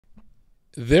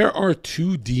There are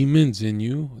two demons in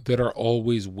you that are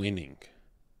always winning.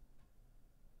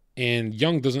 And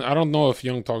Jung doesn't, I don't know if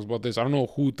Jung talks about this. I don't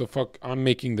know who the fuck, I'm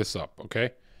making this up,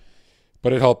 okay?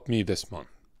 But it helped me this month.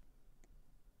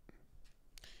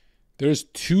 There's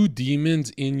two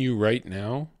demons in you right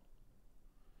now.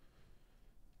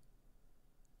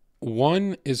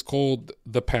 One is called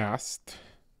the past,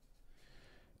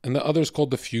 and the other is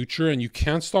called the future, and you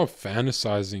can't stop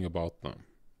fantasizing about them,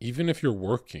 even if you're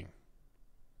working.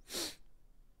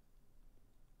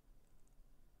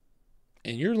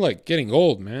 And you're like getting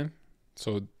old, man.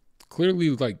 So clearly,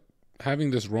 like,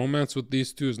 having this romance with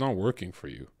these two is not working for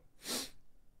you.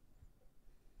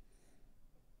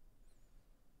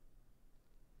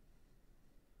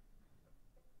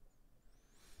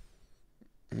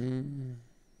 Mm.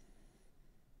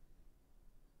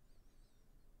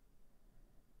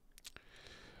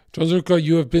 Zherka,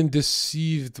 you have been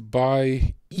deceived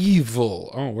by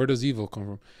evil. Oh, where does evil come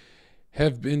from?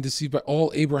 Have been deceived by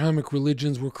all Abrahamic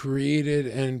religions were created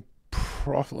and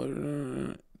throughout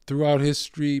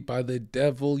history by the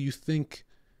devil. You think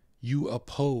you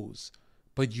oppose,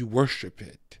 but you worship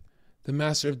it. The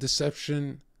master of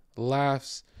deception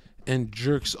laughs and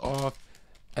jerks off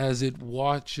as it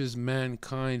watches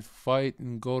mankind fight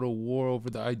and go to war over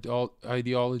the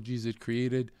ideologies it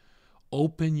created.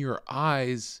 Open your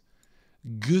eyes.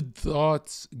 Good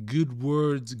thoughts, good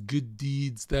words, good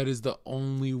deeds, that is the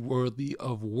only worthy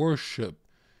of worship.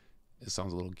 It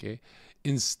sounds a little gay.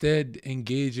 Instead,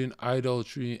 engage in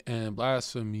idolatry and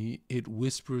blasphemy. It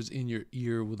whispers in your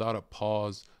ear without a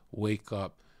pause. Wake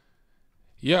up.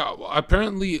 Yeah,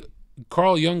 apparently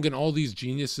Carl Jung and all these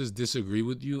geniuses disagree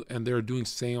with you, and they're doing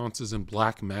seances and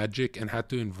black magic and had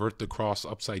to invert the cross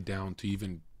upside down to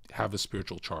even have a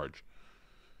spiritual charge.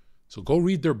 So go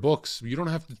read their books. You don't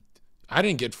have to. I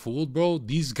didn't get fooled, bro.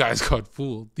 These guys got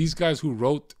fooled. These guys who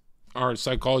wrote our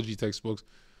psychology textbooks,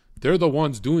 they're the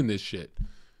ones doing this shit.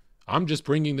 I'm just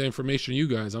bringing the information to you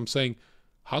guys. I'm saying,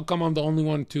 how come I'm the only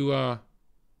one to,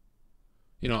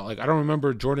 like, I don't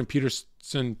remember Jordan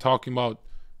Peterson talking about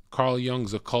Carl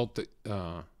Jung's occult,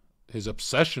 his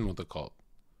obsession with the cult.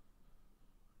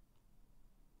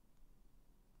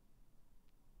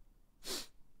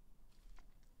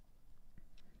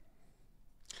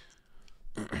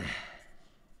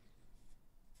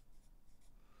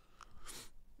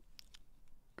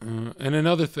 And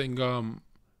another thing,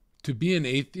 to be an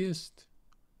atheist,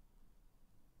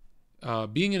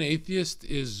 being an atheist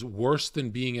is worse than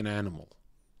being an animal.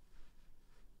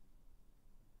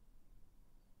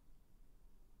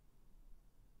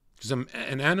 Because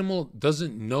an animal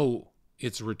doesn't know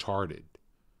it's retarded.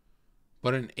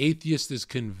 But an atheist is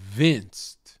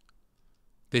convinced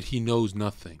that he knows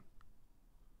nothing.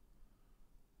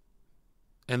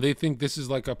 And they think this is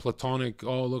like a platonic,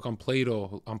 oh, look, I'm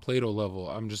Plato level.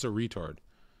 I'm just a retard.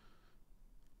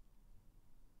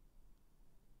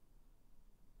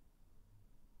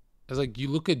 It's like you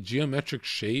look at geometric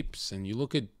shapes and you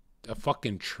look at a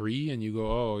fucking tree and you go,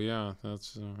 oh, yeah,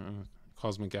 that's a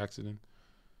cosmic accident.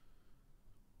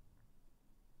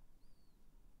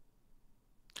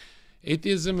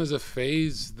 Atheism is a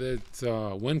phase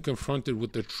that, when confronted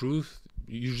with the truth,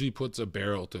 usually puts a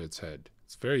barrel to its head.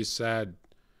 It's very sad.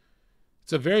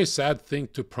 It's a very sad thing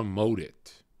to promote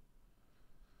it.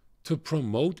 To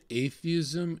promote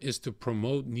atheism is to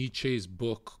promote Nietzsche's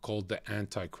book called The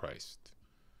Antichrist.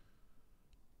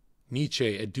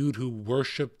 Nietzsche, a dude who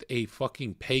worshipped a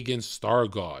fucking pagan star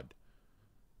god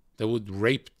that would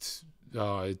rape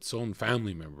its own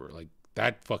family member. Like,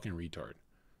 that fucking retard.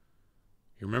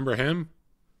 You remember him?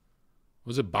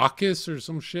 Was it Bacchus or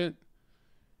some shit?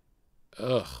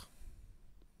 Ugh.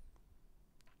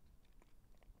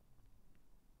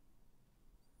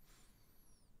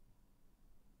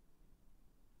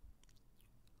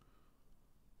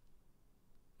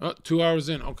 Oh, 2 hours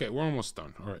in. Okay, we're almost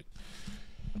done. All right.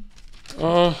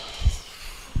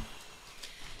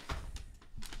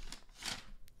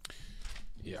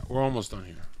 Yeah, we're almost done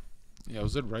here. Yeah,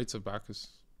 was it Rites of Bacchus?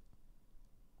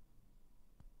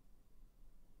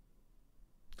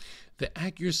 The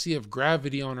accuracy of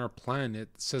gravity on our planet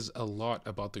says a lot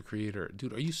about the creator.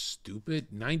 Dude, are you stupid?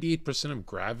 98% of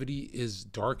gravity is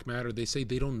dark matter. They say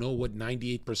they don't know what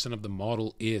 98% of the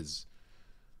model is.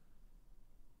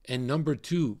 And number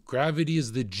two, gravity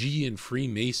is the G in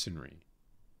Freemasonry.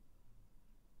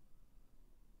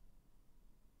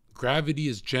 Gravity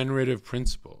is generative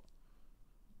principle.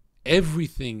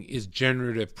 Everything is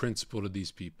generative principle to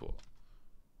these people.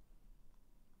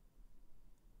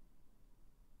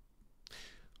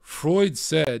 Freud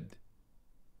said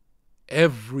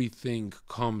everything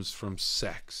comes from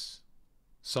sex.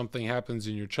 Something happens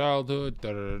in your childhood,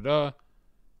 da da da da.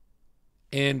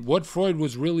 And what Freud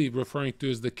was really referring to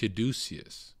is the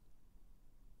caduceus.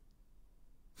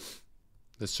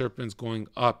 The serpent's going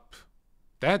up.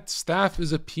 That staff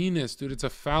is a penis, dude. It's a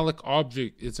phallic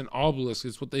object. It's an obelisk.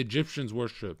 It's what the Egyptians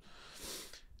worship.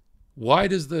 Why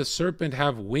does the serpent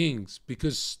have wings?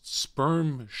 Because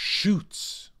sperm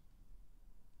shoots.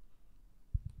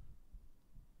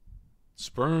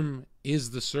 Sperm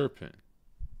is the serpent.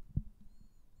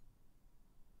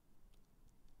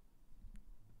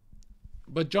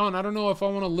 But John, I don't know if I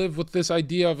want to live with this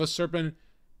idea of a serpent.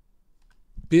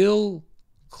 Bill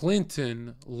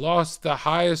Clinton lost the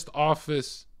highest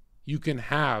office you can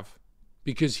have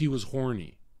because he was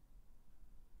horny.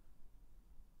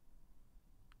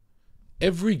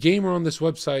 Every gamer on this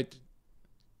website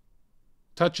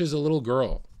touches a little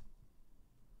girl.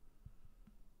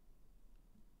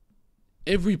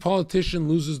 Every politician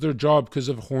loses their job because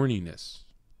of horniness.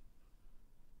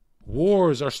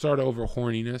 Wars are started over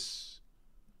horniness.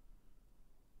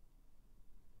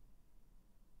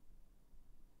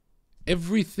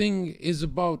 Everything is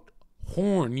about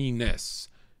horniness.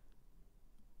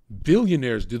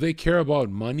 Billionaires, do they care about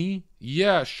money?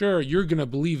 Yeah, sure, you're going to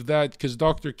believe that because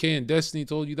Dr. K and Destiny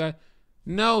told you that.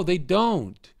 No, they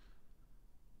don't.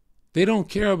 They don't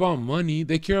care about money.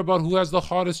 They care about who has the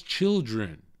hottest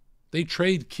children. They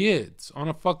trade kids on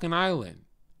a fucking island.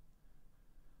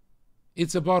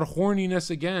 It's about horniness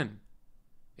again.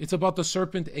 It's about the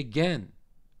serpent again.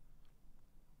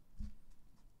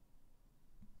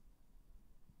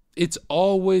 It's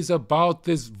always about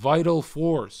this vital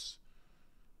force.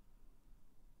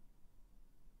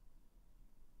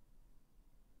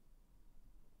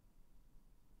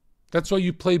 That's why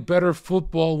you play better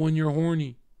football when you're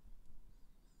horny.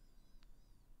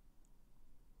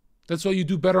 That's why you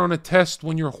do better on a test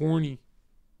when you're horny.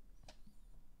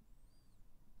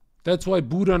 That's why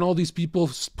Buddha and all these people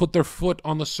put their foot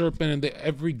on the serpent, and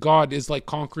every god is like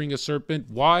conquering a serpent.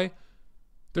 Why?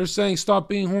 They're saying stop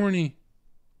being horny.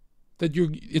 That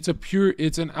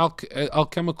it's an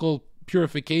alchemical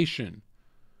purification.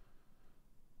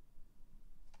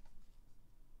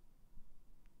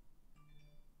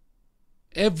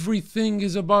 Everything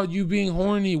is about you being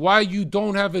horny. Why you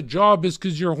don't have a job is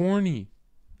because you're horny.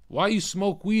 Why you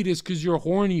smoke weed is because you're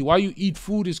horny. Why you eat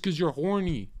food is because you're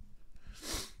horny.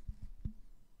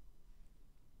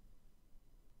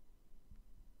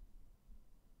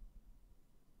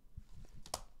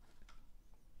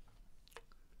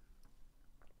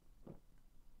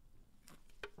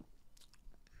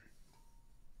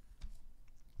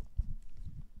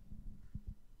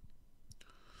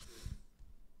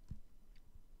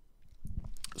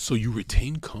 So you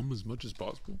retain cum as much as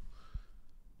possible?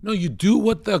 No, you do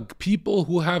what the people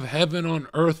who have heaven on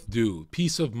earth do.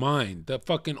 Peace of mind. That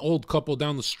fucking old couple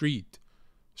down the street.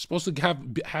 You're supposed to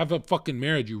have a fucking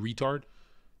marriage, you retard.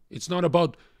 It's not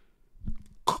about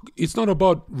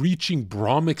reaching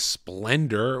Brahmic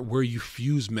splendor where you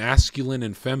fuse masculine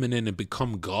and feminine and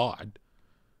become God.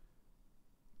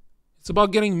 It's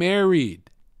about getting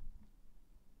married.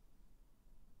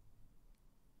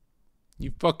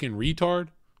 You fucking retard.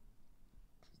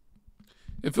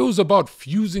 If it was about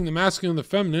fusing the masculine and the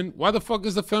feminine, why the fuck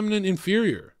is the feminine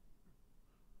inferior?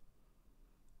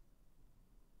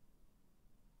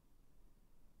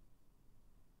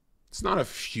 It's not a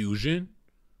fusion.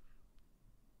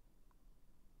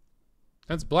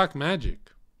 That's black magic.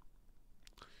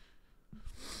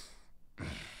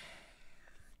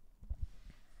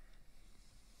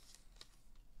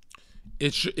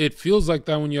 It feels like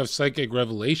that when you have psychic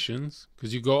revelations,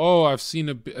 because you go, oh, I've seen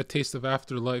a taste of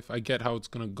afterlife. I get how it's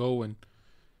going to go. And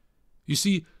you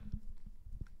see,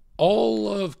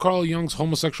 all of Carl Jung's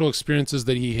homosexual experiences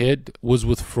that he hid was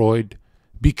with Freud,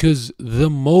 because the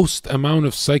most amount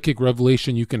of psychic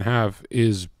revelation you can have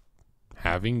is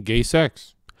having gay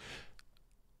sex.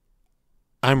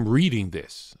 I'm reading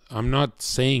this. I'm not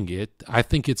saying it. I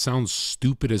think it sounds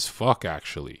stupid as fuck,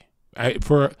 actually. I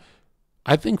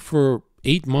think for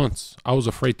 8 months, I was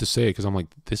afraid to say it because I'm like,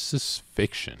 this is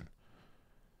fiction.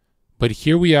 But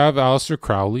here we have Aleister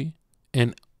Crowley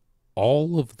and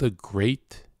all of the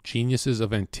great geniuses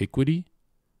of antiquity.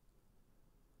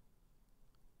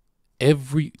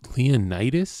 Every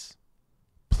Leonidas,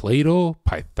 Plato,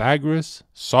 Pythagoras,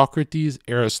 Socrates,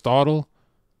 Aristotle.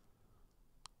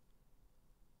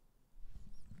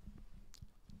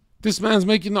 This man's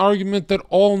making the argument that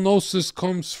all gnosis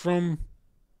comes from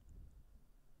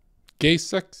gay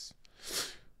sex.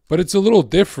 But it's a little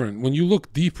different. When you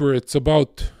look deeper,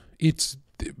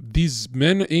 these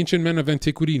men, ancient men of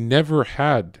antiquity, never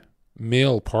had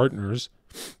male partners.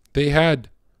 They had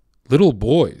little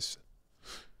boys.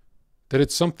 That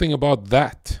it's something about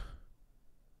that.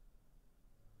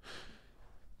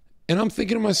 And I'm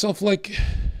thinking to myself, like,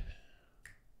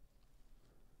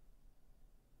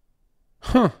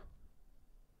 huh.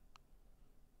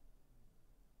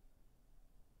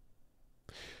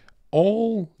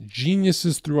 All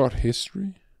geniuses throughout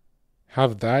history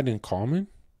have that in common.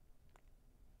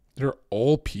 They're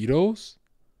all pedos.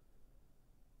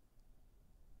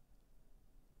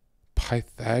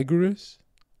 Pythagoras,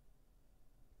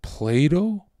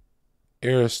 Plato,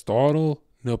 Aristotle,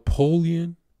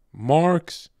 Napoleon,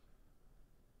 Marx,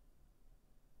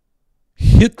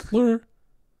 Hitler.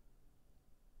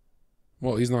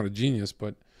 Well, he's not a genius,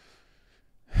 but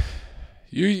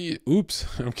oops,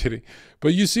 I'm kidding.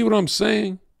 But you see what I'm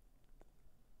saying?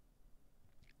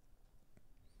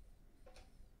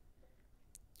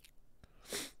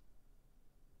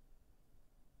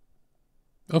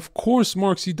 Of course,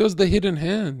 Marx, he does the hidden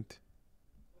hand.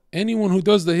 Anyone who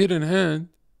does the hidden hand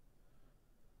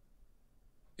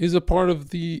is a part of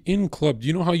the in club. Do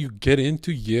you know how you get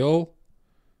into Yale,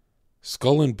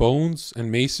 Skull and Bones,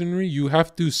 and Masonry? You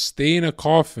have to stay in a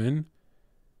coffin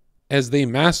as they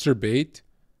masturbate,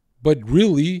 but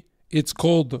really it's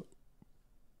called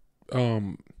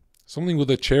something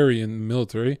with a cherry in the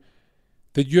military,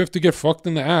 that you have to get fucked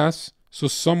in the ass so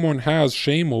someone has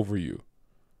shame over you.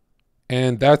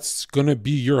 And that's going to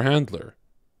be your handler.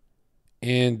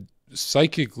 And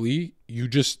psychically, you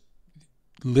just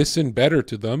listen better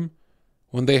to them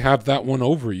when they have that one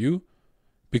over you,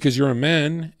 because you're a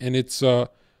man. And it's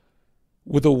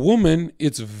with a woman,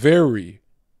 it's very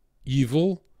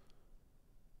evil,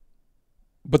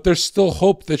 but there's still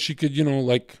hope that she could,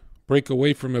 like, break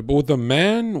away from it. But with a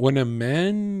man, when a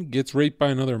man gets raped by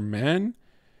another man,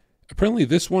 apparently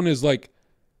this one is like,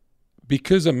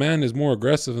 because a man is more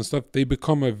aggressive and stuff, they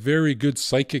become a very good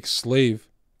psychic slave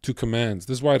to commands.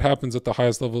 This is why it happens at the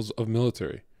highest levels of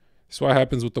military. This is why it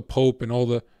happens with the Pope and all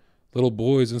the little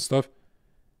boys and stuff.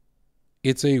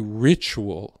 It's a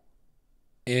ritual.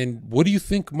 And what do you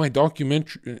think my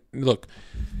documentary... Look,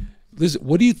 listen,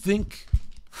 what do you think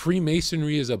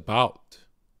Freemasonry is about?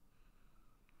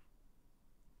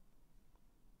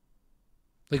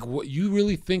 Like, what, you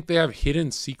really think they have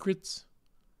hidden secrets?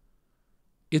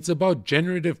 It's about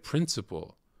generative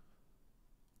principle.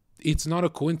 It's not a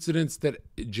coincidence that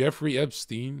Jeffrey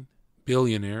Epstein,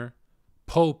 billionaire,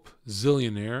 Pope,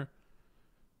 zillionaire,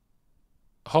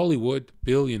 Hollywood,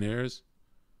 billionaires,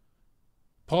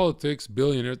 politics,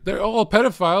 billionaires, they're all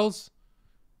pedophiles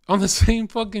on the same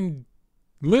fucking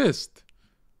list.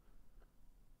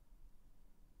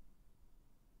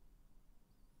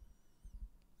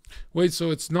 Wait, so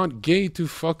it's not gay to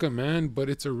fuck a man, but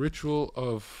it's a ritual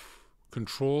of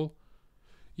control?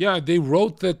 Yeah, they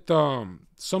wrote that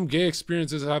some gay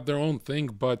experiences have their own thing,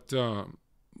 but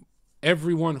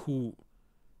everyone who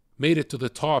made it to the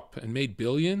top and made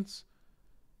billions,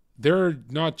 they're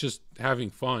not just having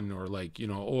fun or like,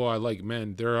 oh, I like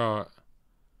men. They're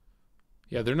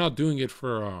not doing it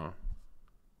for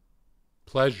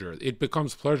pleasure. It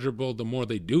becomes pleasurable the more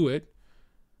they do it,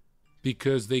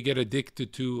 because they get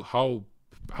addicted to how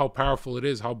powerful it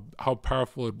is, how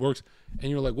powerful it works. And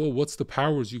you're like, well, what's the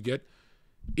powers you get?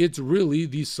 It's really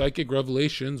these psychic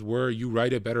revelations where you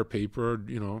write a better paper,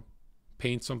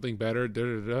 paint something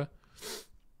better,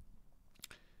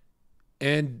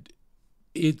 And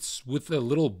it's with a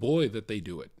little boy that they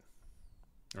do it,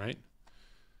 right?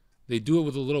 They do it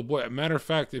with a little boy. Matter of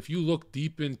fact, if you look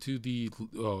deep into the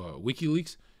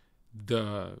WikiLeaks,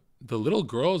 the little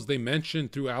girls, they mention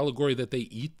through allegory that they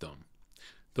eat them.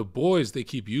 The boys they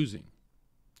keep using,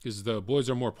 because the boys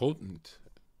are more potent.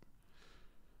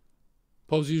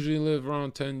 Popes usually live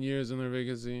around 10 years in their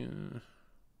vacancy.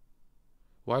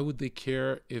 Why would they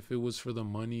care if it was for the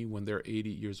money when they're 80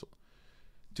 years old?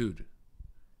 Dude,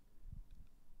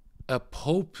 a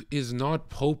pope is not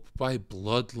pope by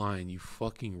bloodline, you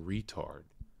fucking retard.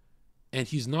 And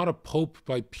he's not a pope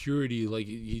by purity, like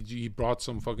he brought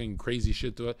some fucking crazy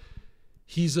shit to it.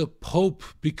 He's a pope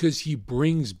because he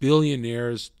brings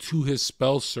billionaires to his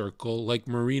spell circle, like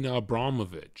Marina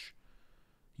Abramovich.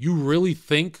 You really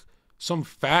think some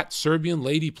fat Serbian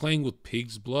lady playing with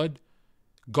pig's blood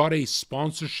got a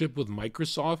sponsorship with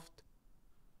Microsoft?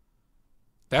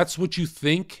 That's what you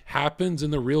think happens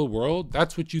in the real world?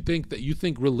 That's what you think, that you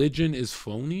think religion is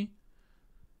phony?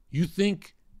 You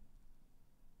think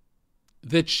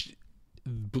that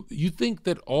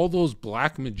all those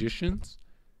black magicians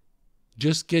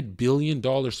just get $1 billion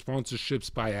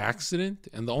sponsorships by accident,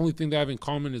 and the only thing they have in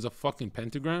common is a fucking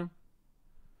pentagram?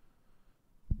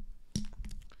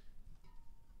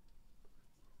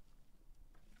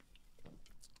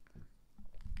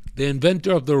 The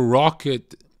inventor of the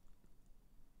rocket,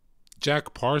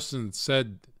 Jack Parsons,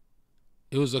 said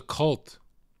it was a cult.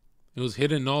 It was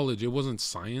hidden knowledge. It wasn't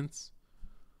science.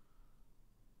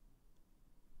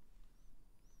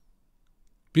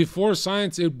 Before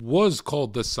science, it was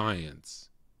called the science.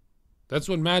 That's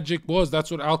what magic was.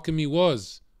 That's what alchemy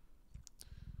was.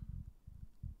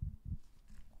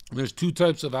 There's two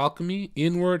types of alchemy: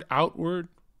 inward, outward,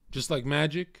 just like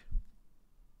magic.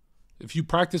 If you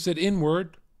practice it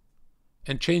inward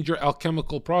and change your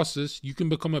alchemical process, you can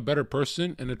become a better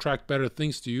person and attract better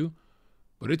things to you.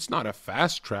 But it's not a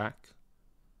fast track.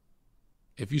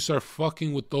 If you start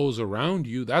fucking with those around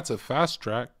you, that's a fast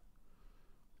track.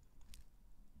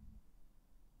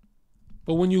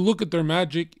 But when you look at their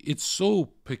magic, it's so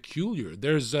peculiar.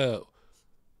 There's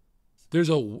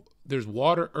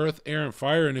water, earth, air, and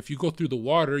fire. And if you go through the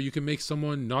water, you can make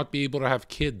someone not be able to have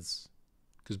kids.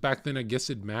 Because back then, I guess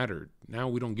it mattered. Now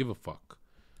we don't give a fuck.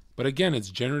 But again,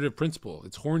 it's generative principle.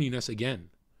 It's horniness again.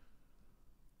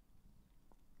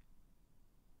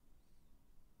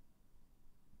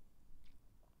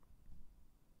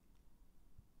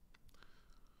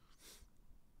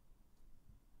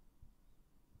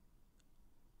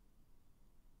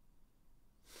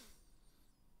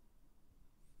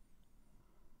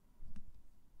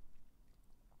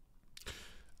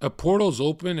 A portal's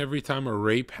open every time a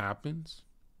rape happens,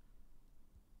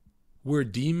 where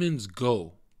demons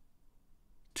go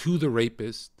to the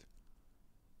rapist,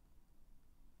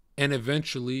 and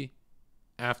eventually,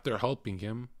 after helping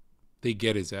him, they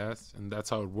get his ass, and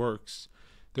that's how it works.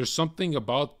 There's something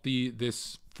about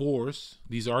this force,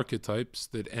 these archetypes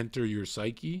that enter your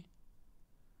psyche,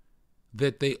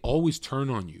 that they always turn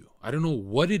on you. I don't know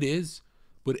what it is,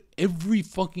 but every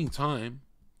fucking time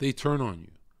they turn on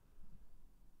you.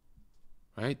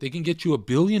 Right? They can get you $1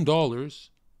 billion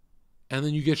and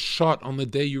then you get shot on the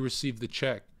day you receive the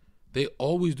check. They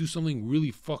always do something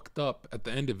really fucked up at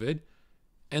the end of it,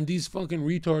 and these fucking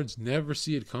retards never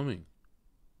see it coming.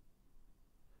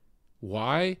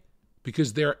 Why?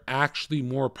 Because they're actually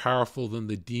more powerful than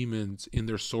the demons in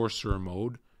their sorcerer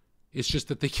mode. It's just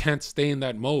that they can't stay in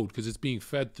that mode because it's being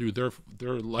fed through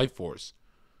their life force.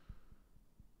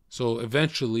 So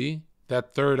eventually,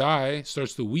 that third eye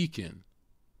starts to weaken.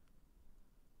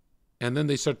 And then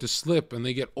they start to slip and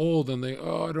they get old and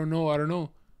I don't know.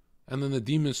 And then the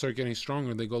demons start getting stronger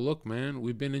and they go, look, man,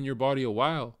 we've been in your body a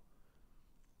while.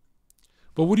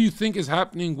 But what do you think is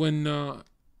happening when an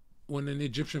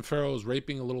Egyptian pharaoh is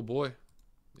raping a little boy?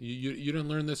 You didn't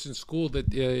learn this in school,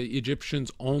 that Egyptians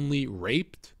only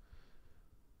raped?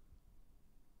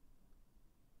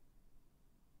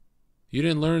 You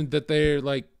didn't learn that they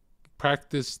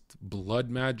practiced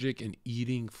blood magic and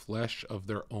eating flesh of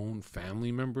their own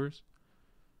family members?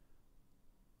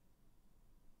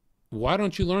 Why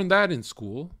don't you learn that in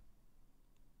school?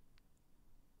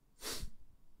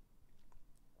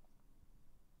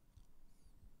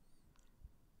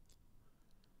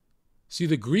 See,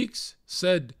 the Greeks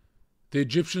said the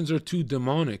Egyptians are too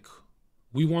demonic.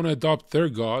 We want to adopt their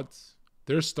gods,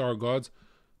 their star gods,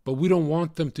 but we don't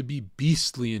want them to be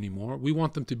beastly anymore. We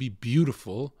want them to be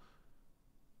beautiful.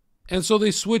 And so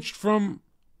they switched from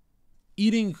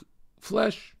eating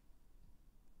flesh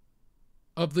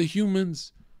of the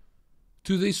humans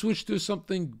they switched to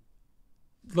something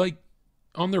like,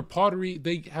 on their pottery,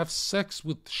 they have sex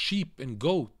with sheep and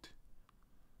goat.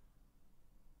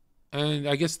 And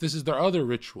I guess this is their other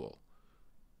ritual.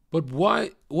 But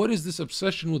why? What is this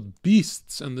obsession with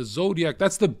beasts and the zodiac?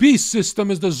 That's the beast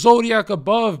system, is the zodiac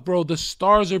above, bro. The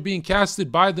stars are being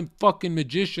casted by the fucking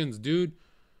magicians, dude.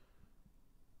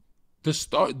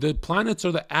 The planets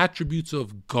are the attributes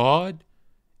of God.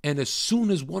 And as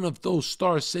soon as one of those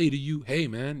stars say to you, hey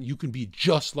man, you can be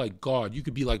just like God. You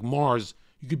could be like Mars.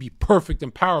 You could be perfect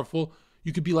and powerful.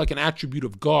 You could be like an attribute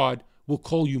of God. We'll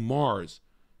call you Mars.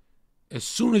 As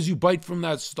soon as you bite from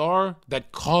that star,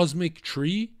 that cosmic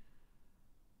tree,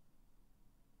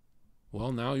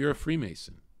 well, now you're a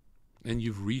Freemason. And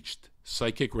you've reached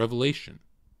psychic revelation.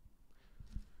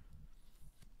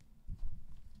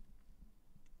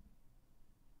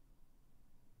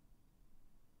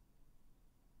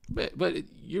 But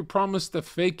you're promised a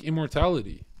fake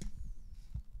immortality.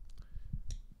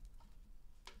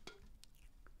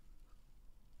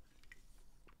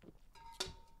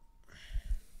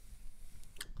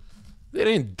 They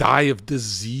didn't die of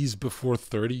disease before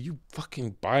 30. You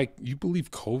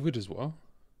believe COVID as well?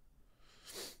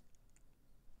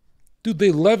 Dude,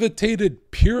 they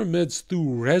levitated pyramids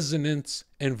through resonance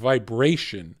and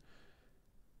vibration.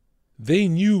 They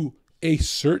knew a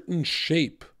certain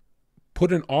shape.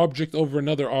 Put an object over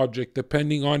another object,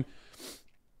 depending on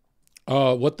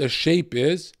what the shape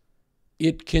is,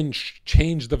 it can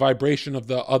change the vibration of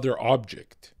the other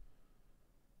object.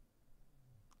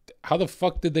 How the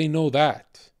fuck did they know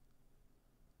that?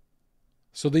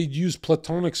 So they'd use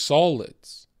platonic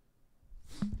solids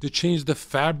to change the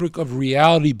fabric of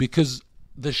reality, because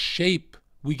the shape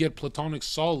we get platonic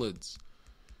solids,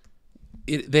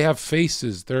 they have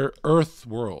faces. They're earth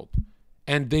world.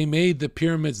 And they made the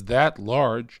pyramids that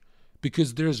large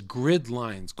because there's grid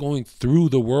lines going through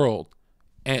the world,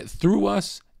 and through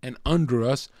us and under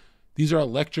us. These are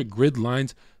electric grid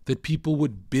lines that people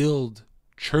would build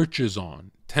churches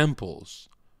on, temples.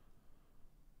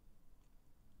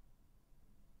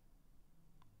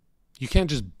 You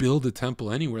can't just build a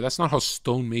temple anywhere. That's not how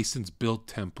stonemasons build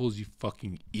temples, you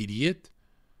fucking idiot.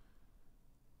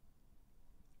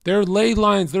 They're ley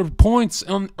lines, they're points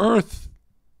on Earth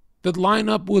that line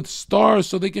up with stars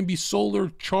so they can be solar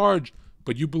charged.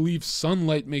 But you believe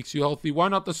sunlight makes you healthy. Why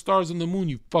not the stars and the moon,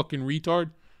 you fucking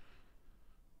retard?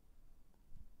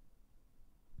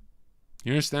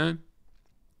 You understand?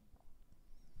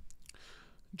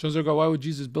 Zherka, why would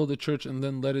Jesus build a church and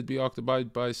then let it be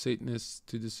occupied by Satanists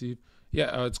to deceive?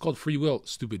 Yeah, it's called free will,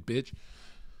 stupid bitch.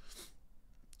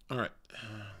 All right,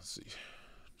 let's see.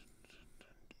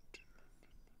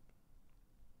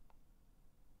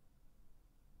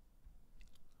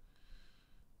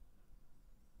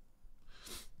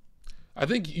 I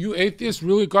think you atheists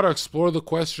really got to explore the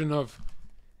question of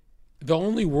the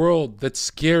only world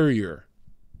that's scarier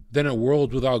than a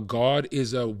world without God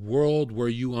is a world where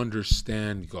you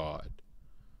understand God.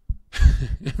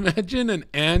 Imagine an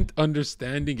ant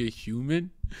understanding a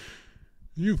human.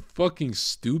 You fucking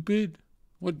stupid.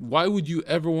 Why would you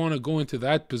ever want to go into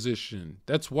that position?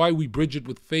 That's why we bridge it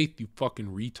with faith, you fucking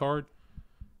retard.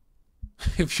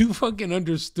 If you fucking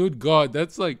understood God,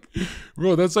 that's like,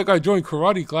 bro, that's like I joined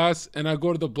karate class and I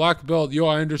go to the black belt. Yo,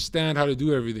 I understand how to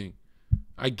do everything.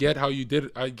 I get how you did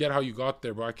it. I get how you got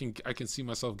there, bro. I can see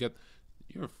myself get.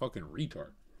 You're a fucking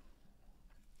retard.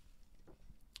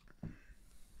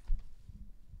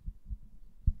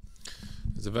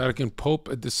 Is the Vatican Pope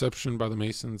a deception by the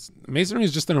Masons? Masonry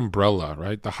is just an umbrella,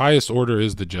 right? The highest order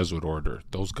is the Jesuit order.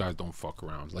 Those guys don't fuck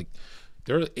around. Like,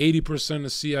 they're 80%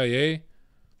 of CIA,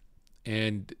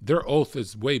 and their oath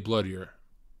is way bloodier.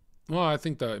 Well, I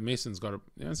think the Masons got a...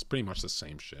 Yeah, it's pretty much the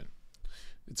same shit.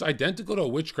 It's identical to a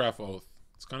witchcraft oath.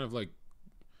 It's kind of like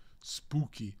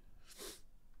spooky.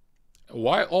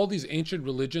 Why all these ancient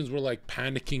religions were like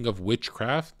panicking of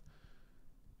witchcraft?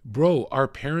 Bro, our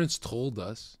parents told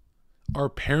us. Our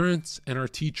parents and our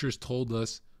teachers told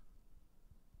us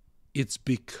it's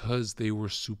because they were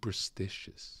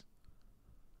superstitious.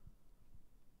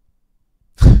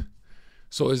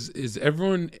 So is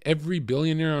every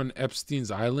billionaire on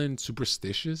Epstein's island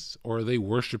superstitious, or are they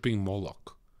worshiping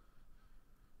Moloch?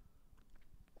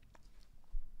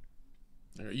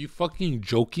 Are you fucking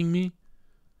joking me?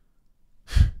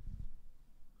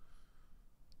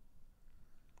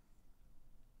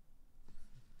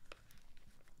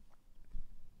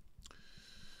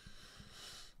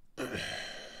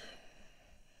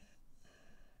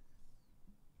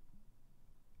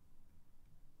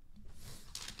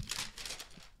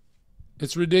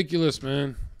 It's ridiculous,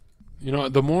 man. You know,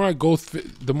 the more I go through,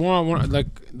 the more I want, like,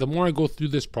 the more I go through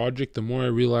this project, the more I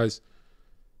realize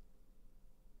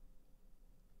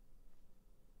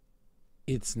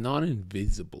it's not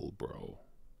invisible, bro.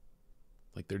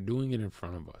 Like, they're doing it in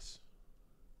front of us.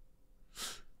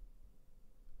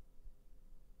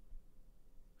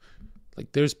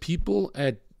 Like, there's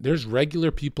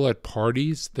regular people at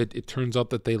parties that it turns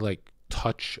out that they like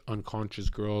touch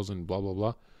unconscious girls and blah blah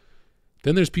blah.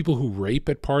 Then there's people who rape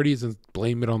at parties and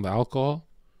blame it on the alcohol.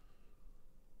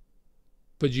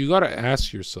 But you got to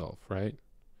ask yourself, right?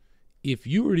 If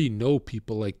you already know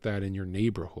people like that in your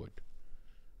neighborhood,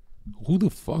 who the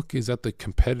fuck is at the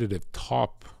competitive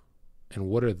top and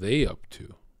what are they up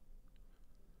to?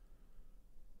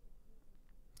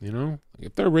 You know,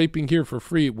 if they're raping here for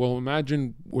free, well,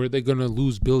 imagine where they're going to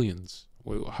lose billions.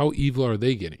 How evil are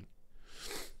they getting?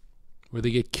 Where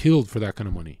they get killed for that kind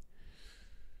of money.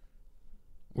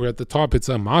 Where at the top, it's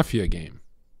a mafia game.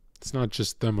 It's not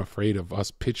just them afraid of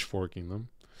us pitchforking them.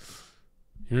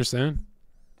 You understand?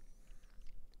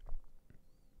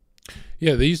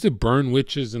 Yeah, they used to burn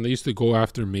witches and they used to go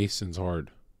after Masons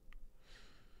hard.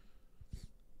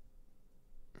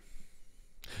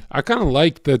 I kind of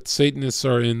like that Satanists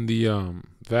are in the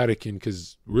Vatican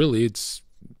because really it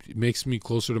makes me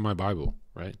closer to my Bible,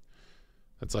 right?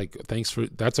 That's like,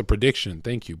 that's a prediction.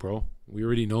 Thank you, bro. We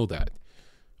already know that.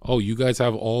 Oh, you guys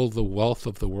have all the wealth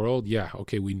of the world? Yeah,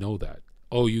 okay, we know that.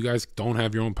 Oh, you guys don't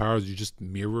have your own powers. You just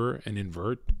mirror and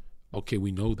invert? Okay,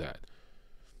 we know that.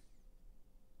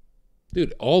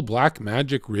 Dude, all black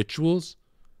magic rituals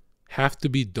have to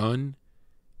be done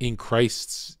in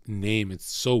Christ's name.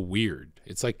 It's so weird.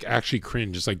 It's like actually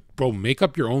cringe. It's like, bro, make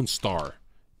up your own star.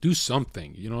 Do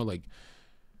something. You know, like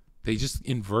they just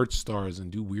invert stars and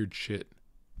do weird shit.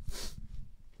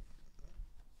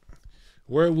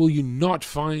 Where will you not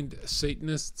find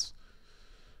Satanists?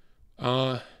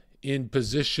 In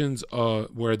positions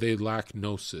where they lack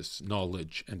gnosis,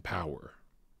 knowledge, and power,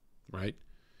 right?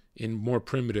 In more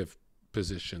primitive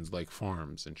positions like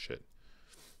farms and shit.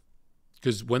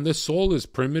 Because when the soul is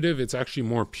primitive, it's actually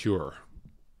more pure,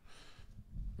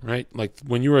 right? Like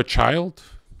when you were a child,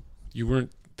 you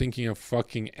weren't thinking of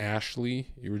fucking Ashley.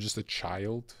 You were just a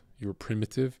child. You were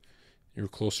primitive. You were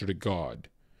closer to God,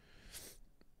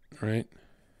 right?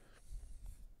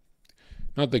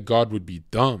 Not that God would be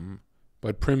dumb,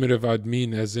 but primitive I'd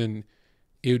mean as in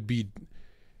it would be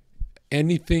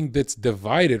anything that's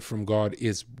divided from God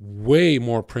is way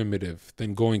more primitive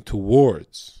than going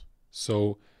towards.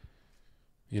 So,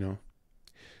 you know,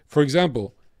 for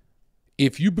example,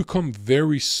 if you become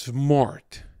very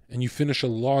smart and you finish a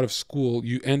lot of school,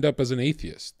 you end up as an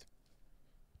atheist.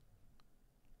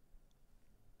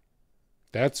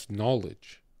 That's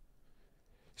knowledge.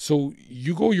 So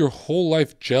you go your whole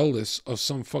life jealous of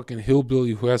some fucking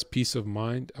hillbilly who has peace of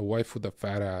mind, a wife with a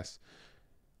fat ass,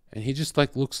 and he just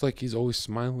like looks like he's always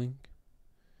smiling.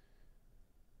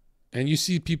 And you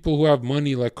see people who have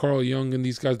money like Carl Jung and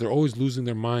these guys, they're always losing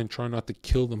their mind, trying not to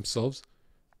kill themselves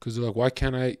because they're like, why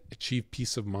can't I achieve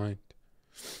peace of mind?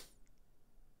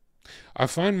 I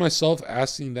find myself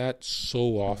asking that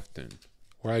so often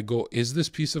where I go, is this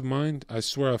peace of mind? I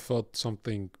swear I felt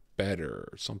something better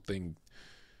or something,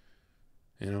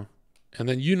 you know? And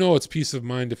then you know it's peace of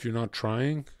mind if you're not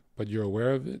trying, but you're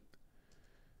aware of it.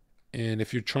 And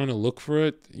if you're trying to look for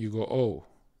it, you go, oh,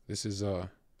 this is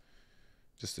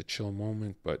just a chill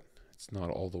moment, but it's not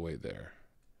all the way there.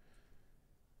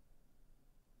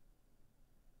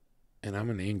 And I'm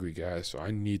an angry guy, so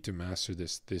I need to master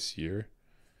this year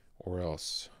or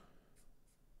else.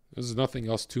 There's nothing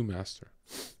else to master.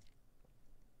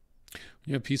 When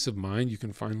you have peace of mind, you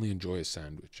can finally enjoy a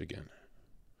sandwich again.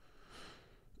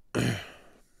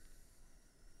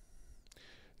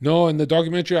 No, in the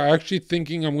documentary, I'm actually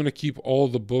thinking I'm going to keep all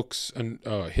the books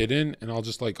hidden, and I'll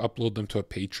just like upload them to a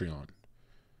Patreon.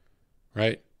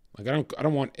 Right? Like I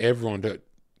don't want everyone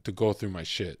to go through my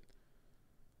shit.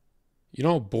 You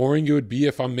know how boring it would be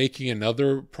if I'm making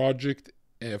another project,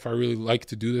 if I really like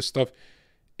to do this stuff,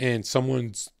 and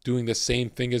someone's doing the same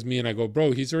thing as me, and I go,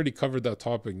 bro, he's already covered that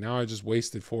topic. Now I just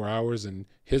wasted 4 hours, and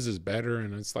his is better,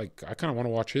 and it's like, I kind of want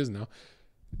to watch his now.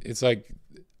 It's like,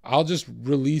 I'll just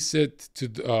release it to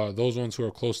those ones who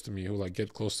are close to me, who like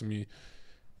get close to me,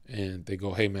 and they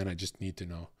go, hey man, I just need to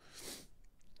know.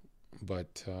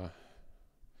 But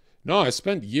no, I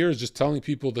spent years just telling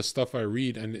people the stuff I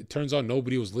read, and it turns out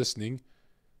nobody was listening.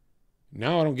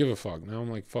 Now I don't give a fuck. Now I'm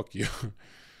like, fuck you.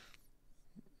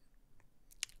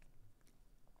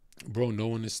 Bro, no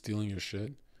one is stealing your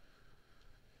shit.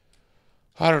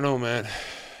 I don't know, man.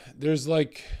 There's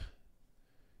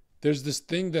this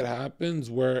thing that happens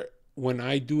where when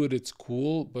I do it, it's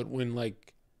cool. But when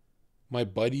like my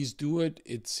buddies do it,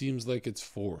 it seems like it's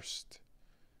forced.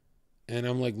 And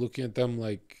I'm like looking at them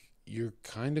like, you're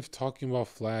kind of talking about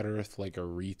flat earth like a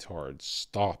retard.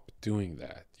 Stop doing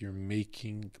that. You're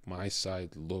making my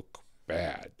side look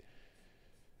bad.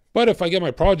 But if I get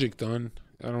my project done,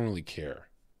 I don't really care.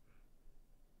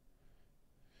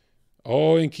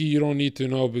 Oh, Inky, you don't need to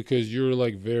know because you're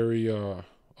like very a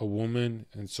woman,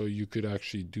 and so you could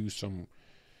actually do some,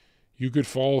 you could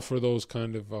fall for those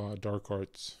kind of dark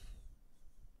arts.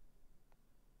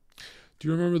 Do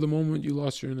you remember the moment you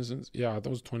lost your innocence? Yeah, that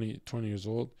was 20 years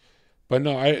old. But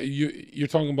no, you're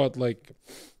talking about like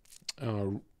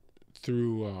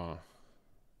through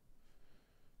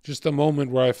just a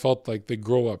moment where I felt like the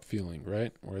grow up feeling,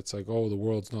 right? Where it's like, oh, the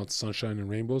world's not sunshine and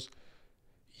rainbows.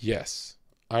 Yes,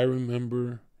 I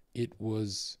remember it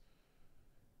was,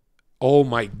 oh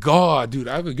my God, dude,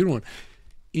 I have a good one.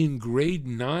 In grade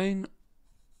 9,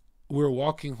 we were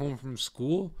walking home from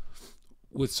school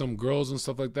with some girls and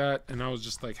stuff like that, and I was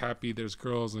just like happy there's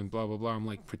girls and blah blah blah. I'm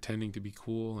like pretending to be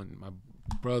cool, and my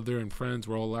brother and friends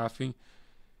were all laughing.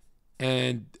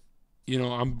 And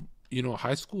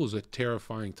high school is a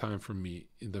terrifying time for me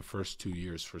in the first 2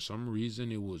 years. For some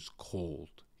reason it was cold.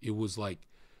 It was like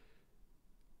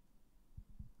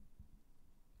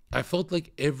I felt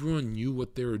like everyone knew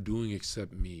what they were doing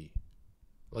except me.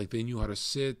 Like they knew how to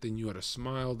sit, they knew how to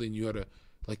smile, they knew how to,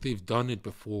 like they've done it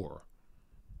before.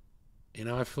 And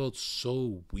I felt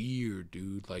so weird,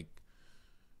 dude. Like,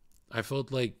 I felt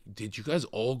like, did you guys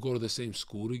all go to the same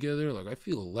school together? Like, I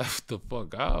feel left the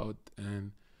fuck out.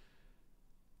 And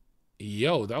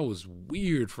yo, that was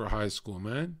weird for high school,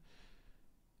 man.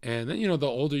 And then, you know, the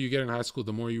older you get in high school,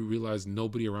 the more you realize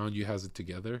nobody around you has it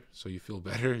together. So you feel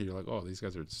better. You're like, oh, these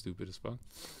guys are stupid as fuck.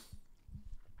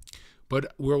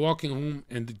 But we're walking home,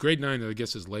 and grade 9, I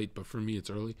guess, is late, but for me, it's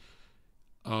early.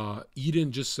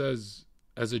 Eden just says,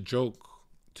 as a joke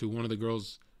to one of the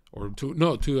girls, or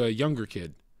to a younger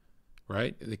kid,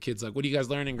 right? The kid's like, what do you guys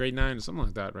learn in grade 9? Or something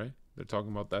like that, right? They're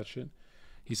talking about that shit.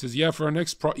 He says, yeah, for our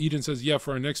next Eden says, yeah,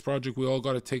 for our next project, we all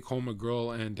got to take home a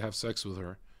girl and have sex with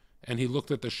her. And he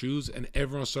looked at the shoes, and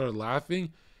everyone started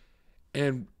laughing.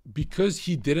 And because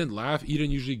he didn't laugh,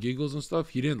 Eden usually giggles and stuff,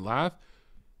 he didn't laugh.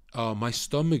 My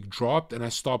stomach dropped, and I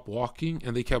stopped walking,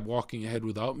 and they kept walking ahead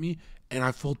without me. And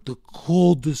I felt the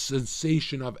coldest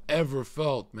sensation I've ever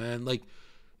felt, man. Like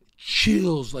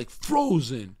chills, like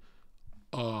frozen,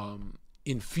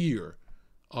 in fear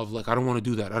of like, I don't want to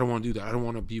do that. I don't want to do that. I don't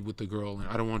want to be with the girl, and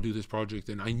I don't want to do this project.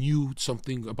 And I knew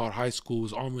something about high school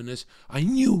was ominous. I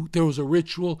knew there was a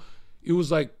ritual. It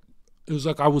was like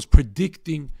I was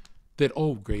predicting that,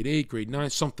 oh, grade 8, grade 9,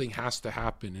 something has to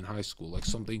happen in high school. Like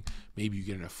something, maybe you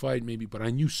get in a fight, maybe, but I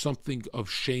knew something of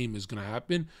shame is going to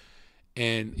happen.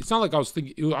 And it's not like I was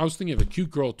thinking of a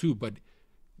cute girl too, but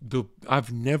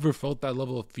I've never felt that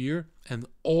level of fear. And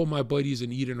all my buddies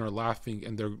in Eden are laughing,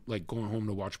 and they're like going home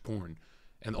to watch porn.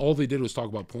 And all they did was talk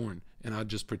about porn. And I'd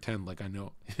just pretend like I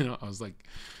know. You know, I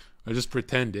just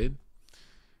pretended.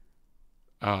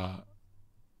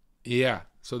 Yeah.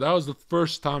 So that was the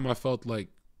first time I felt like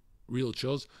real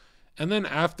chills. And then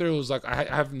after, it was like,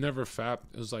 I've never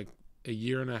fapped. It was like a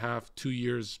year and a half, 2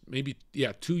 years, maybe,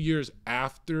 2 years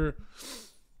after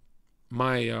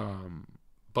my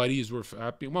buddies were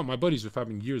fapping. Well, my buddies were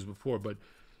fapping years before, but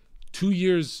 2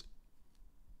 years,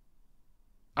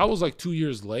 I was like 2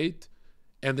 years late,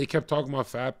 and they kept talking about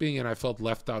fapping, and I felt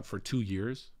left out for 2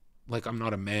 years. Like I'm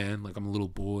not a man, like I'm a little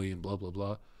boy, and blah, blah,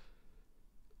 blah.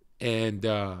 And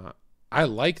I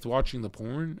liked watching the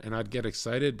porn, and I'd get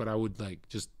excited, but I would like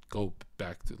just go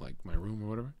back to like my room or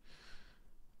whatever.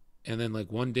 And then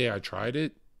like one day I tried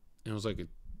it, and it was like a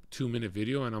 2-minute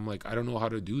video, and I'm like, I don't know how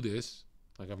to do this.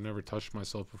 Like I've never touched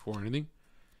myself before or anything.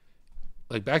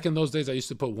 Like back in those days, I used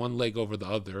to put one leg over the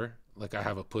other, like I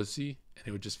have a pussy, and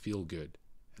it would just feel good.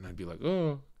 And I'd be like,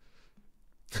 oh.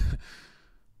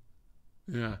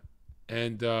 Yeah.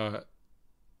 And I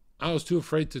was too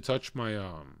afraid to touch my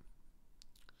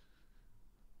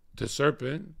the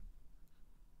serpent.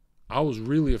 I was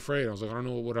really afraid. I was like, I don't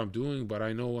know what I'm doing, but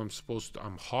I know I'm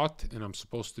hot, and I'm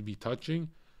supposed to be touching.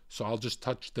 So I'll just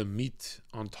touch the meat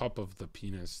on top of the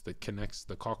penis that connects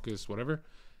the caucus, whatever.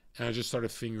 And I just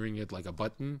started fingering it like a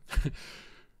button.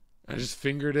 I just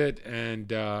fingered it,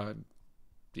 and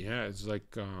yeah, it was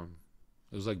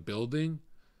like building,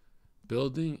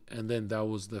 and then that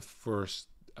was the first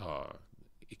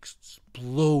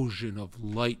explosion of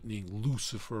lightning,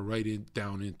 Lucifer,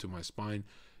 down into my spine.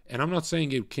 And I'm not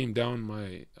saying it came down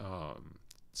my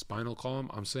spinal column.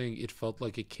 I'm saying it felt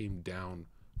like it came down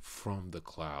from the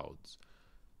clouds.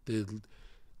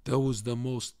 That was the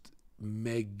most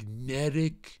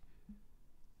magnetic,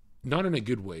 not in a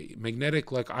good way,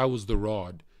 magnetic, like I was the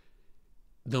rod.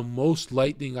 The most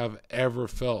lightning I've ever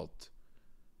felt.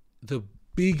 The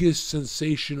biggest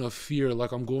sensation of fear,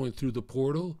 like I'm going through the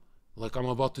portal, like I'm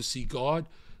about to see God.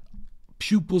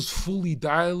 Pupils fully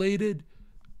dilated,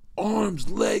 arms,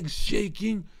 legs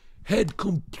shaking, head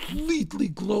completely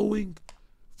glowing,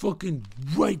 fucking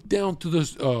right down to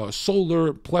the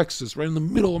solar plexus, right in the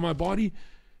middle of my body.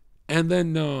 And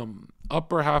then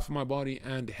upper half of my body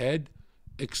and head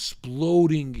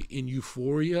exploding in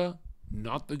euphoria.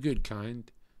 Not the good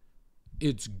kind.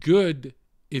 It's good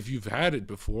if you've had it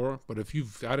before, but if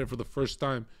you've had it for the first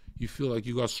time, you feel like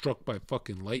you got struck by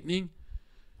fucking lightning.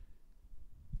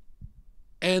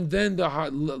 And then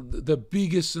the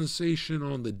biggest sensation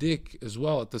on the dick as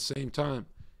well at the same time.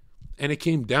 And it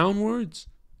came downwards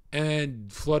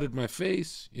and flooded my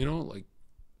face, you know, like,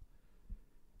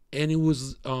 and it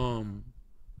was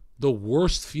the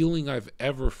worst feeling I've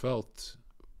ever felt.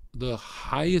 The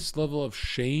highest level of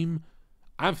shame.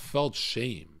 I've felt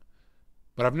shame,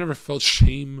 but I've never felt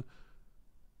shame.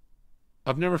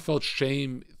 I've never felt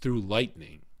shame through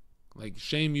lightning. Like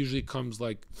shame usually comes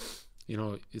like, you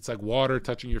know, it's like water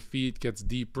touching your feet, gets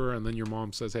deeper, and then your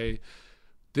mom says, hey,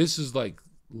 this is like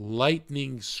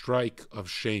lightning strike of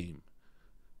shame.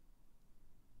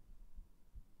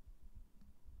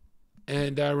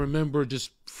 And I remember just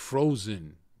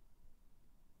frozen,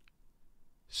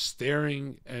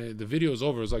 staring, and the video is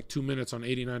over. It was like 2 minutes on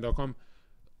 89.com.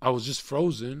 I was just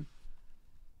frozen.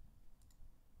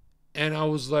 And I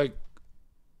was like,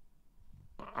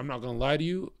 I'm not going to lie to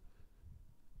you.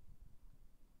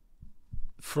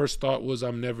 first thought was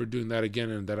I'm never doing that again,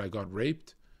 and that I got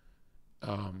raped.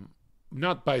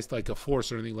 Not by like a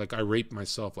force or anything, like I raped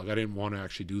myself. Like I didn't want to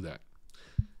actually do that.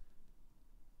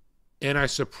 And I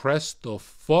suppressed the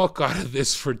fuck out of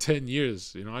this for 10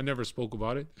 years. You know, I never spoke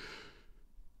about it.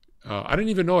 I didn't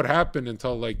even know it happened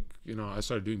until like, you know, I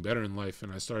started doing better in life,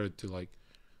 and I started to like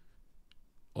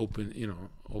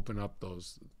open up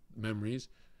those memories.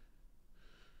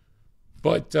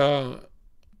 But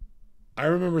I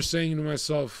remember saying to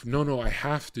myself, no, I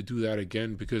have to do that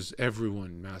again because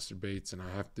everyone masturbates and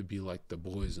I have to be like the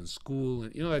boys in school.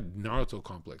 And, you know, that Naruto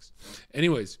complex.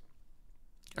 Anyways,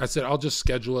 I said, I'll just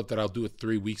schedule it that I'll do it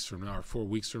 3 weeks from now or 4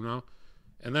 weeks from now.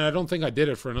 And then I don't think I did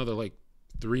it for another like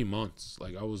 3 months.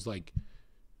 Like I was like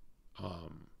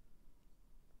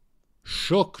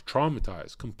shook,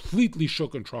 traumatized, completely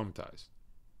shook and traumatized.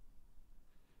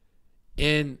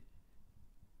 And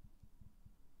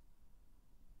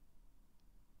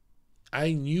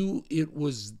I knew it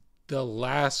was the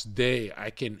last day I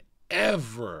can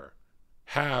ever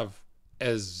have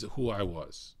as who I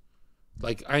was.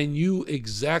 Like I knew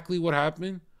exactly what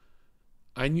happened.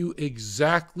 I knew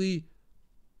exactly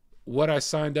what I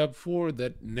signed up for,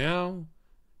 that now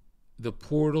the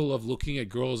portal of looking at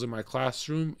girls in my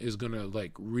classroom is going to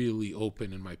like really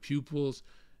open in my pupils,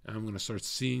 and I'm going to start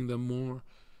seeing them more.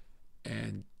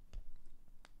 And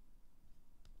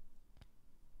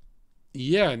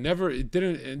yeah, it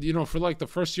didn't, and you know, for like the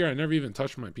first year, I never even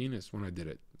touched my penis when I did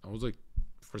it. I was like,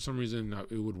 for some reason,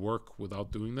 it would work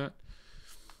without doing that.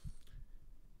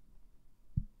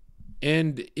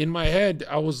 And in my head,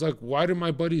 I was like, why do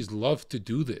my buddies love to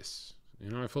do this?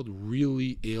 You know, I felt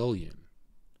really alien.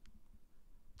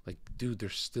 Like, dude, they're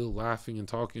still laughing and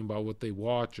talking about what they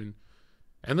watch. And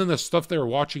then the stuff they were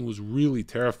watching was really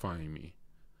terrifying me.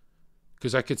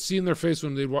 Because I could see in their face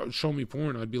when they'd show me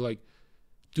porn, I'd be like,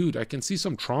 dude, I can see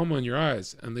some trauma in your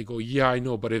eyes. And they go, yeah, I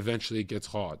know, but eventually it gets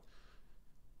hot.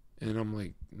 And I'm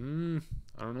like,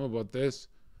 I don't know about this.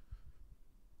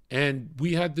 And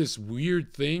we had this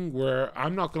weird thing where,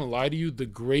 I'm not going to lie to you, the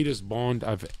greatest bond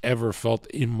I've ever felt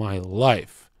in my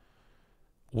life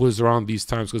was around these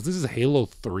times. Because this is Halo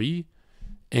 3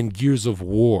 and Gears of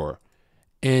War.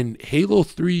 And Halo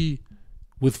 3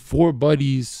 with 4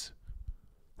 buddies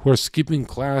who are skipping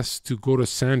class to go to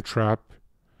Sandtrap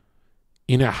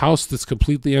in a house that's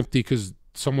completely empty because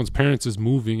someone's parents is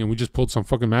moving and we just pulled some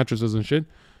fucking mattresses and shit.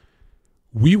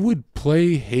 We would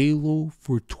play Halo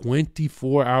for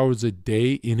 24 hours a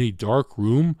day in a dark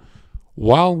room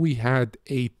while we had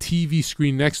a TV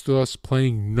screen next to us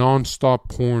playing nonstop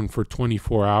porn for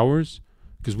 24 hours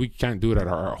because we can't do it at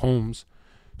our homes.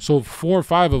 So 4 or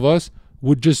 5 of us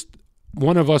would just,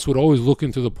 one of us would always look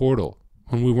into the portal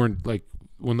when we weren't like,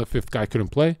 when the 5th guy couldn't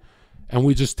play, and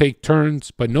we just take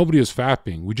turns, but nobody was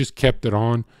fapping. We just kept it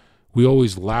on. We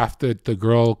always laughed at the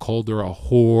girl, called her a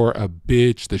whore, a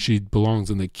bitch, that she belongs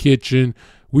in the kitchen.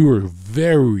 We were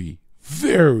very,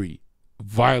 very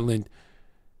violent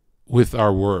with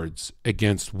our words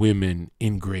against women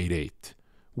in grade 8.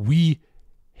 We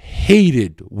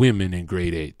hated women in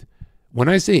grade 8. When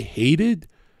I say hated,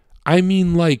 I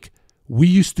mean like we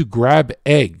used to grab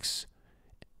eggs.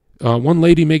 One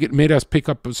lady made us pick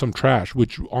up some trash,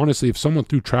 which honestly, if someone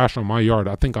threw trash on my yard,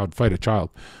 I think I would fight a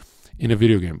child in a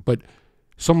video game. But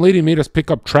some lady made us pick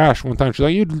up trash one time. She's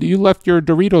like, you left your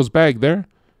Doritos bag there.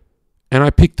 And I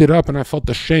picked it up and I felt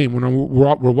the shame when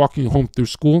we're walking home through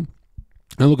school.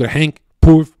 And I look at Hank,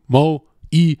 Poof, Mo,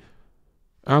 E.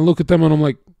 And I look at them and I'm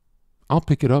like, I'll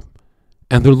pick it up.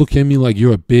 And they're looking at me like,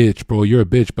 you're a bitch, bro. You're a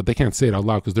bitch. But they can't say it out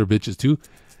loud because they're bitches too.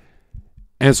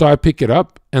 And so I pick it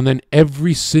up. And then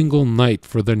every single night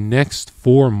for the next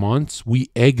 4 months, we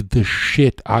egged the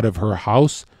shit out of her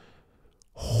house.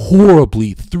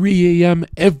 Horribly, 3 a.m.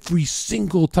 every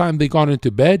single time they got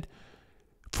into bed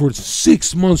for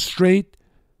 6 months straight.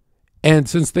 And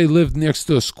since they lived next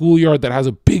to a schoolyard that has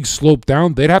a big slope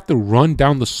down, they'd have to run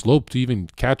down the slope to even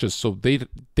catch us. So they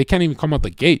can't even come out the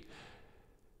gate.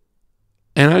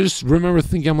 And I just remember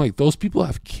thinking, I'm like, those people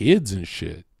have kids and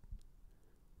shit.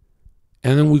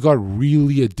 And then we got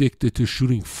really addicted to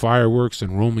shooting fireworks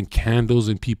and Roman candles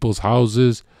in people's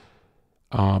houses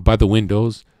by the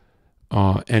windows.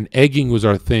 And egging was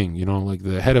our thing, you know, like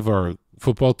the head of our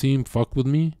football team fucked with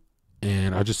me.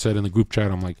 And I just said in the group chat,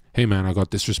 I'm like, hey man, I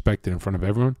got disrespected in front of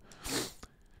everyone.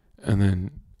 And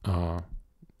then,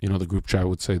 you know, the group chat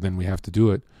would say, then we have to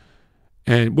do it.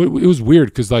 And it was weird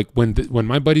because like when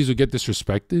my buddies would get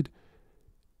disrespected,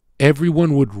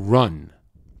 everyone would run.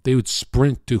 They would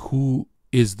sprint to who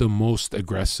is the most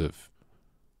aggressive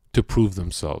to prove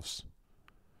themselves.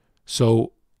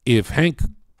 So if Hank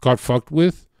got fucked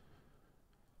with,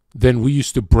 then we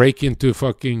used to break into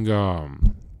fucking,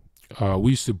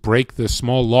 we used to break the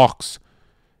small locks,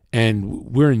 and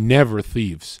we're never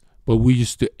thieves. But we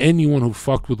used to, anyone who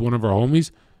fucked with one of our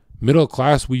homies, middle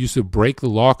class, we used to break the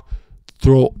lock,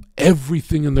 throw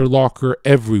everything in their locker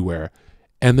everywhere.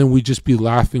 And then we'd just be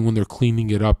laughing when they're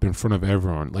cleaning it up in front of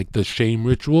everyone. Like the shame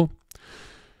ritual.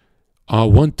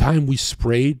 One time we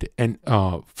sprayed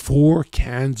 4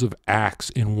 cans of Axe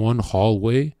in one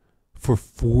hallway for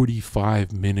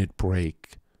 45-minute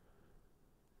break.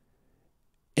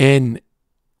 And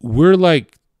we're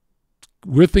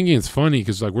thinking it's funny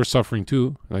because like we're suffering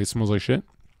too. Like it smells like shit.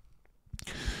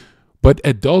 But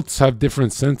adults have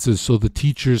different senses. So the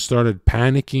teachers started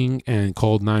panicking and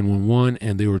called 911,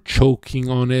 and they were choking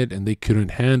on it and they couldn't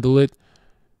handle it.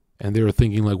 And they were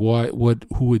thinking like,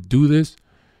 who would do this?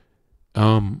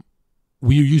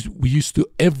 We used to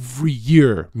every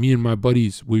year, me and my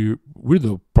buddies, we're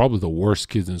probably the worst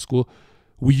kids in school.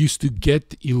 We used to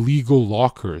get illegal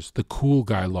lockers, the cool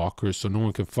guy lockers, so no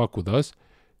one can fuck with us,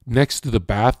 next to the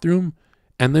bathroom.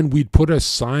 And then we'd put a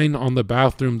sign on the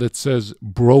bathroom that says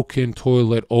broken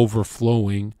toilet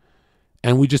overflowing.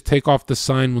 And we just take off the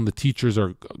sign when the teachers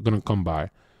are going to come by.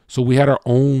 So we had our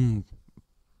own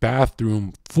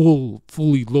bathroom,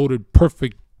 fully loaded,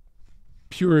 perfect,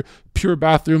 pure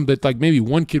bathroom that like maybe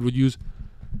one kid would use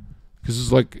because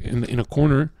it's like in a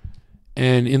corner.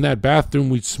 And in that bathroom,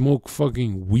 we'd smoke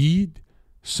fucking weed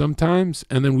sometimes.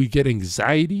 And then we'd get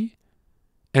anxiety.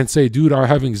 And say, dude, I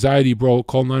have anxiety, bro.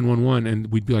 Call 911.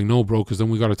 And we'd be like, no, bro, because then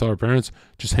we got to tell our parents,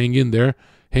 just hang in there.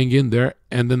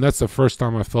 And then that's the first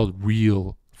time I felt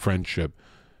real friendship.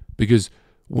 Because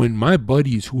when my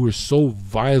buddies who were so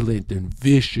violent and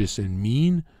vicious and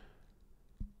mean,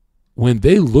 when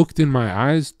they looked in my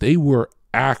eyes, they were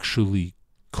actually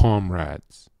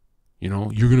comrades. You know,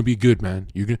 you're going to be good, man.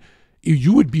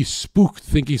 You would be spooked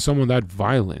thinking someone that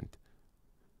violent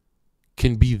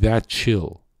can be that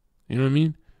chill. You know what I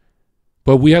mean?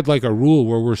 But we had like a rule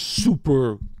where we're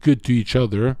super good to each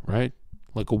other, right?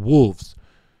 Like a wolves.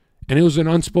 And it was an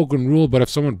unspoken rule, but if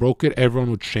someone broke it, everyone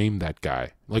would shame that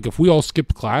guy. Like if we all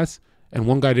skipped class and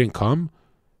one guy didn't come,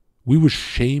 we would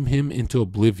shame him into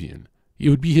oblivion. It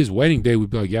would be his wedding day. We'd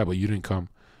be like, yeah, but you didn't come.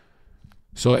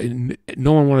 So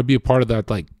no one wanted to be a part of that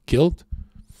like guilt.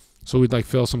 So we'd like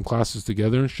fail some classes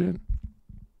together and shit.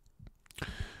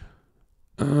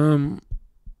 But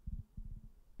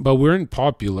we weren't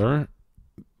popular,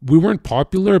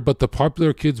 but the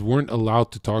popular kids weren't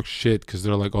allowed to talk shit because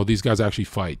they're like, oh, these guys actually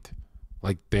fight.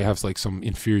 Like they have like some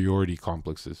inferiority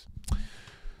complexes.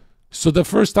 So the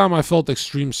first time I felt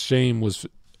extreme shame was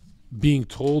being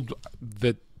told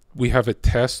that we have a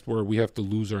test where we have to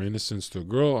lose our innocence to a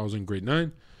girl. I was in grade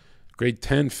 9. Grade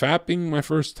 10, fapping my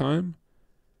first time.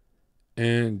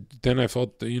 And then I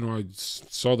felt, I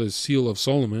saw the seal of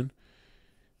Solomon.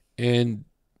 And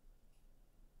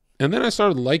then I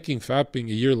started liking fapping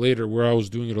a year later where I was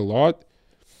doing it a lot.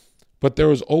 But there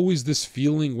was always this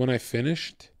feeling when I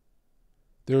finished.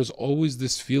 There was always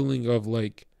this feeling of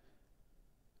like,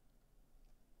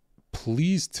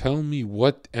 please tell me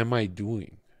what am I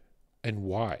doing and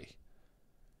why?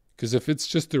 Because if it's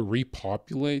just to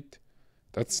repopulate,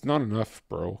 that's not enough,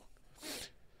 bro.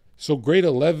 So grade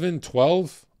 11,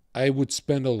 12, I would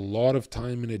spend a lot of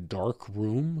time in a dark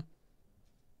room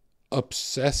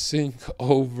obsessing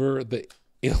over the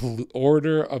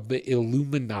order of the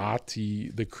Illuminati,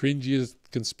 the cringiest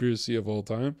conspiracy of all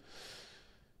time.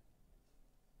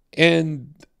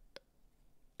 And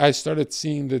I started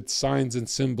seeing the signs and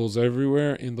symbols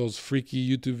everywhere in those freaky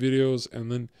YouTube videos.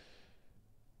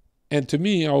 And to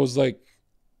me, I was like,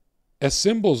 a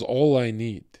symbol's all I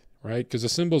need, right? Because the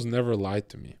symbols never lied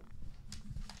to me.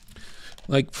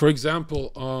 Like, for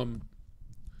example,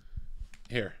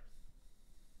 here.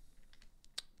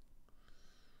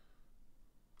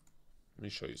 Let me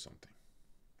show you something.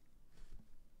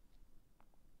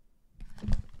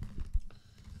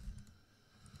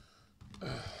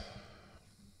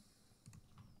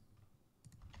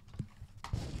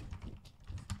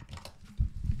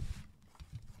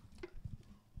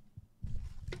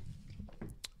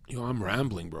 Yo, I'm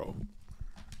rambling, bro.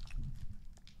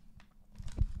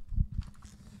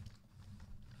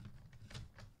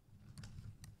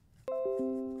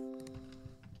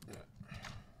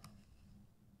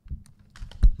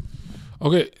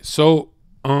 Okay, so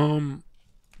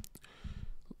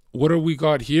what do we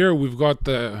got here? We've got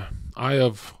the Eye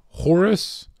of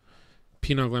Horus,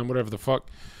 Pineal gland, whatever the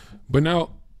fuck. But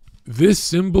now, this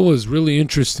symbol is really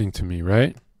interesting to me,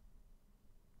 right?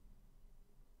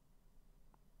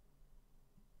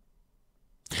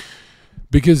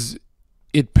 Because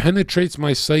it penetrates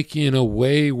my psyche in a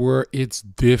way where it's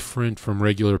different from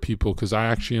regular people, because I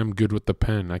actually am good with the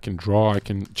pen. I can draw. I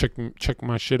can check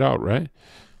my shit out, right?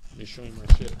 Let me show you my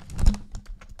shit.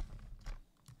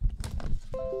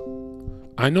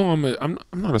 I know I'm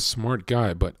not a smart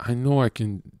guy, but I know I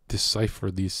can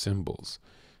decipher these symbols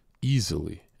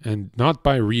easily, and not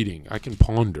by reading. I can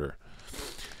ponder.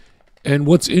 And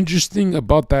what's interesting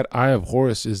about that Eye of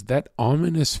Horus is that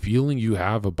ominous feeling you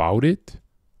have about it.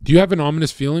 Do you have an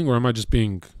ominous feeling, or am I just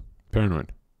being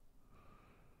paranoid?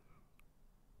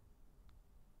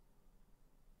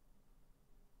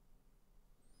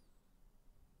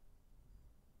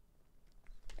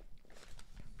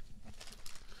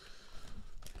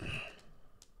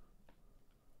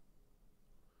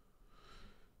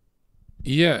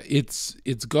 Yeah, it's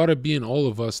got to be in all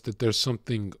of us that there's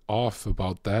something off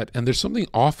about that. And there's something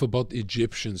off about the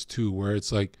Egyptians too, where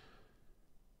it's like,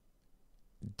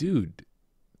 dude,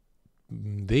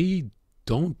 they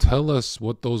don't tell us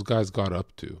what those guys got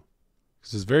up to.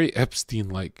 Because it's very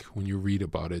Epstein-like when you read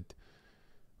about it.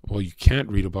 Well, you can't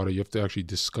read about it. You have to actually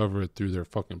discover it through their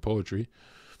fucking poetry.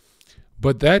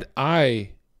 But that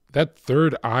eye, that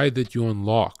third eye that you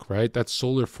unlock, right? That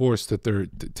solar force that they're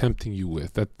tempting you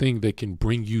with, that thing that can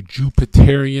bring you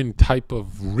Jupiterian type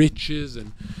of riches,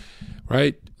 and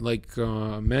right? Like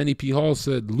Manny P. Hall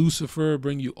said, Lucifer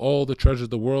bring you all the treasure of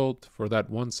the world for that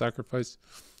one sacrifice.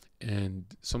 And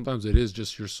sometimes it is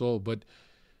just your soul. But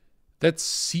that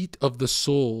seat of the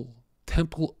soul,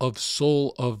 temple of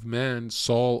soul of man,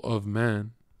 Saul of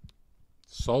man,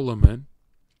 Solomon,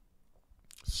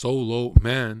 solo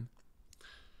man,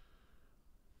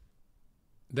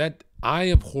 that Eye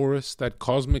of Horus, that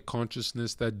cosmic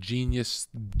consciousness, that genius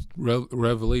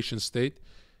revelation state,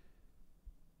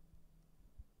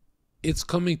 it's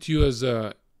coming to you as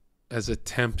a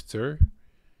tempter,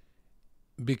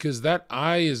 because that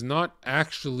eye is not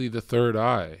actually the third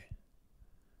eye.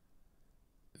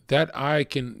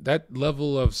 That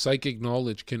level of psychic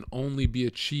knowledge can only be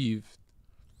achieved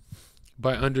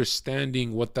by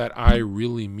understanding what that eye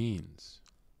really means.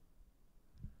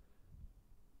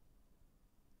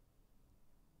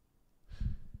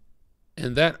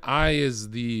 And that eye is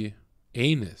the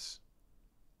anus.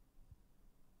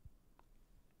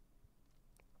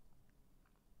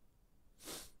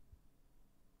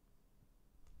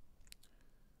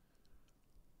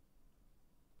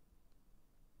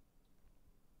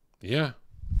 Yeah.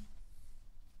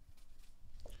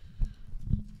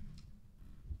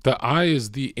 The eye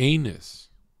is the anus.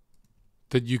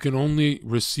 That you can only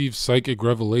receive psychic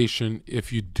revelation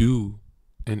if you do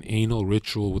an anal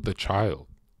ritual with a child.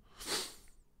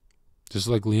 Just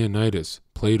like Leonidas,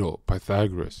 Plato,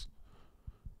 Pythagoras.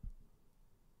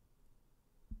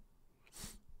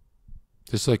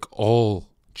 Just like all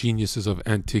geniuses of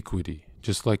antiquity.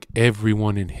 Just like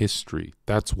everyone in history.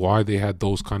 That's why they had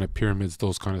those kind of pyramids,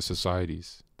 those kind of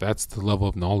societies. That's the level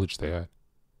of knowledge they had.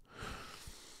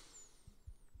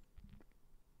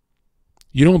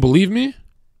 You don't believe me?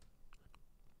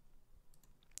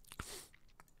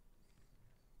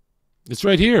 It's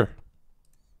right here.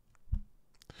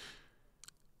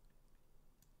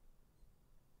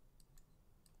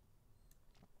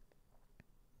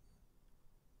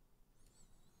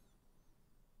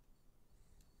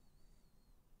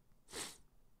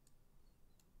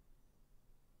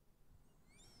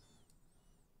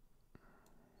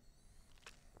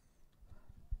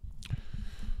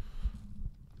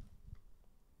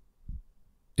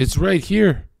 It's right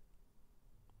here.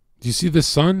 Do you see the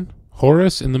sun,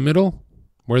 Horus, in the middle,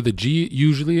 where the G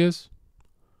usually is?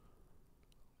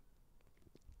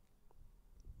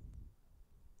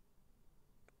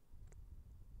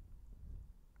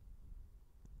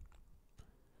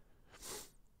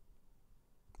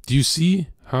 Do you see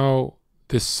how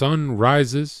the sun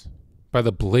rises by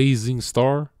the blazing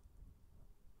star?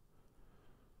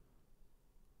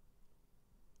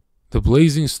 The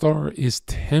blazing star is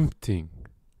tempting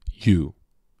you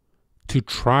to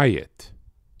try it,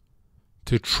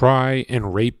 to try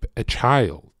and rape a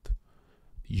child.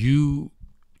 You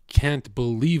can't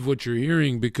believe what you're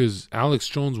hearing, because Alex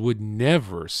Jones would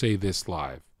never say this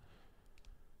live,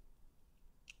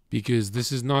 because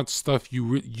this is not stuff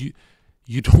you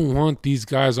don't want these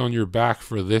guys on your back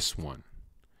for this one.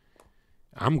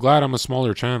 I'm glad I'm a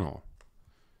smaller channel.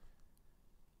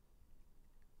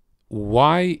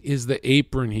 Why is the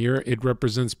apron here? It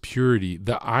represents purity.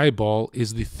 The eyeball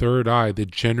is the third eye, the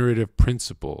generative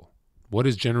principle. What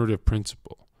is generative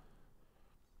principle?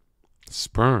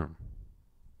 Sperm,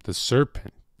 the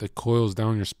serpent that coils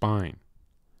down your spine.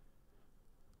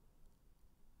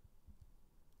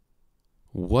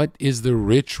 What is the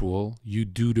ritual you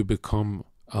do to become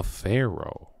a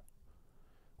pharaoh?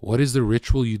 What is the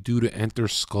ritual you do to enter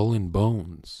Skull and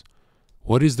Bones?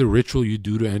 What is the ritual you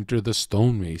do to enter the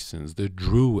stonemasons, the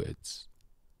druids,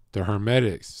 the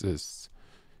hermeticists,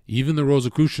 even the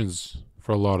Rosicrucians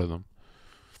for a lot of them?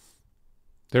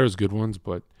 There's good ones,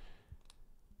 but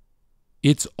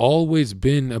it's always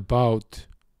been about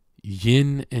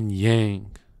yin and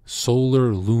yang,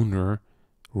 solar, lunar,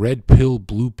 red pill,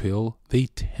 blue pill. They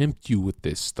tempt you with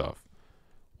this stuff.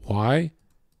 Why?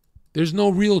 There's no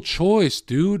real choice,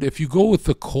 dude. If you go with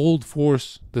the cold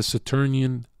force, the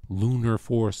Saturnian lunar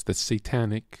force, the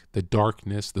satanic, the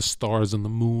darkness, the stars and the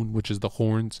moon, which is the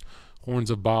horns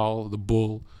of Baal, the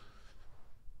bull.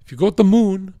 If you go with the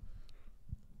moon,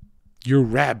 you're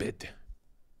rabid.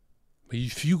 But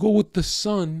if you go with the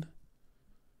sun,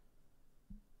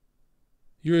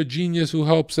 you're a genius who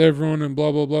helps everyone and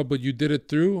blah, blah, blah, but you did it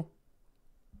through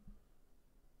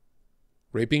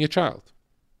raping a child.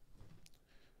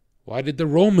 Why did the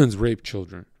Romans rape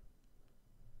children?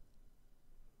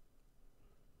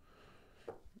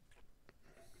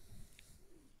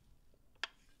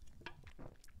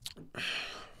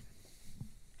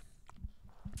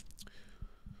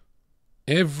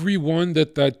 Everyone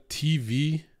that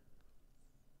TV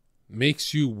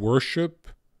makes you worship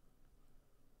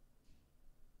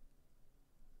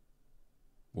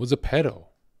was a pedo.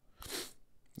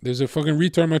 There's a fucking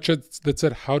retard in my chat that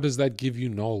said, how does that give you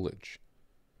knowledge?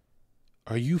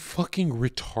 Are you fucking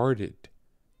retarded?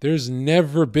 There's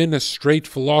never been a straight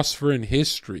philosopher in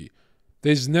history.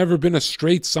 There's never been a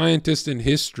straight scientist in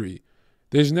history.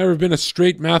 There's never been a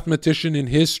straight mathematician in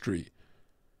history.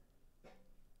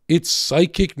 It's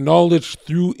psychic knowledge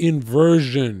through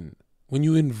inversion. When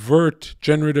you invert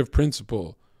generative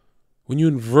principle. When you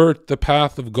invert the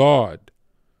path of God.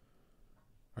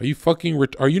 Are you fucking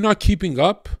are you not keeping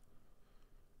up?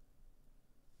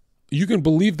 You can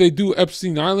believe they do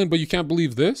Epstein Island, but you can't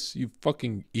believe this? You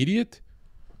fucking idiot.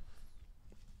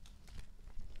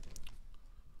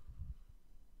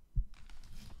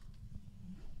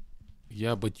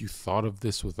 Yeah, but you thought of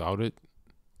this without it?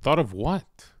 Thought of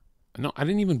what? No, I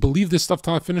didn't even believe this stuff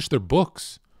till I finished their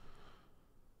books.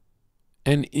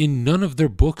 And in none of their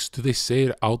books do they say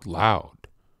it out loud.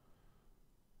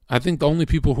 I think the only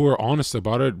people who are honest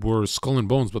about it were Skull and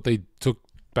Bones, but they took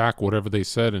back whatever they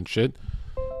said and shit.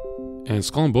 And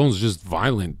Skull and Bones is just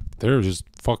violent. They're just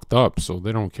fucked up, so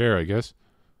they don't care, I guess.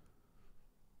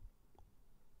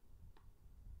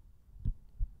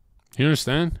 You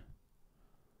understand?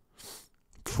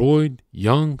 Freud,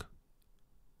 Jung.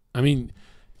 I mean,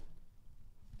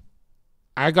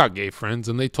 I got gay friends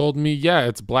and they told me, yeah,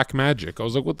 it's black magic. I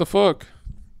was like, what the fuck?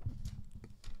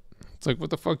 It's like,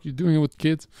 what the fuck? You doing it with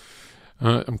kids?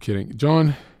 I'm kidding.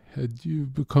 John, had you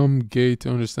become gay to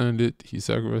understand it? He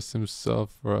sacrificed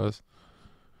himself for us.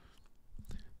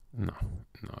 No,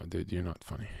 dude, you're not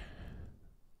funny.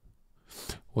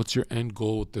 What's your end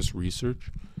goal with this research?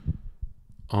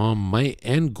 My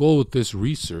end goal with this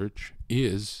research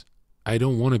is I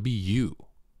don't want to be you.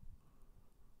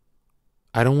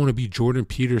 I don't want to be Jordan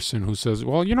Peterson who says,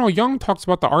 well, you know, Jung talks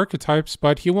about the archetypes,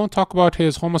 but he won't talk about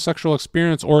his homosexual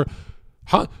experience. Or,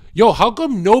 how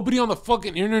come nobody on the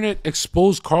fucking internet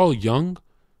exposed Carl Jung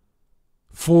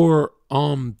for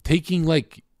taking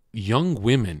like young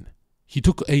women? He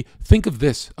took think of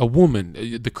this, a woman,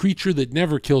 the creature that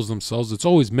never kills themselves. It's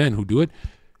always men who do it.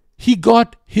 He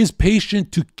got his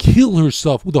patient to kill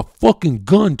herself with a fucking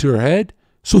gun to her head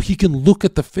so he can look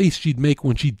at the face she'd make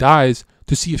when she dies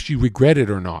to see if she regretted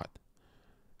it or not.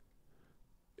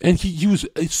 And he was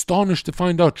astonished to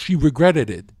find out she regretted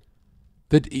it,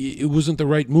 that it wasn't the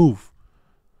right move.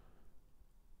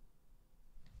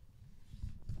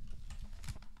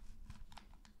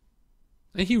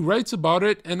 And he writes about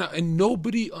it, and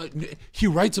nobody, he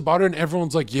writes about it, and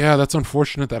everyone's like, yeah, that's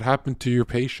unfortunate that happened to your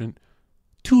patient.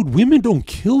 Dude, women don't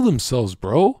kill themselves,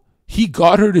 bro. He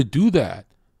got her to do that.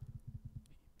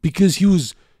 Because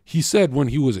he said when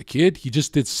he was a kid, he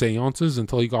just did seances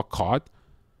until he got caught.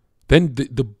 Then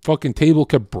the fucking table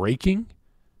kept breaking,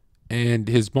 and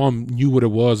his mom knew what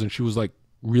it was, and she was like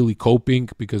really coping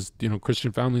because, you know,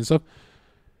 Christian family and stuff.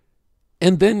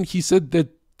 And then he said that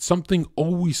something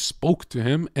always spoke to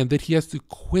him and that he has to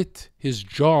quit his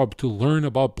job to learn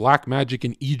about black magic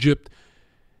in Egypt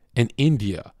and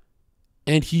India.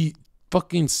 And he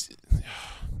fucking...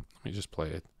 Let me just play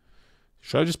it.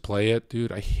 Should I just play it,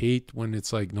 dude? I hate when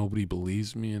it's like nobody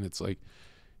believes me and it's like,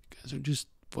 you guys are just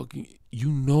fucking... You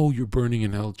know you're burning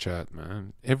in hell, chat,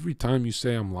 man. Every time you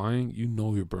say I'm lying, you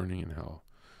know you're burning in hell.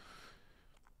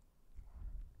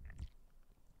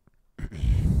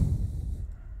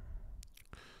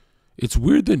 It's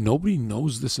weird that nobody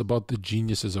knows this about the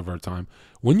geniuses of our time.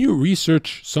 When you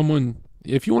research someone,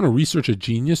 if you want to research a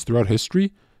genius throughout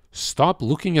history, stop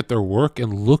looking at their work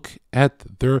and look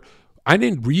at their. I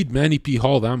didn't read Manny P.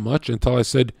 Hall that much until I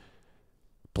said,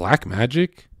 Black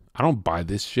magic? I don't buy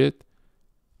this shit.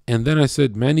 And then I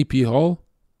said, Manny P. Hall,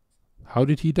 how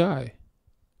did he die?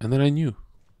 And then I knew.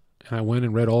 And I went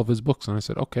and read all of his books and I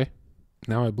said, okay,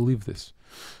 now I believe this.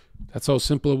 That's how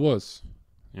simple it was.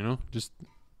 You know, just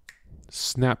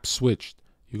snap switched.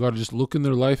 You got to just look in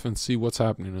their life and see what's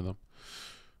happening to them.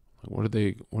 Like, what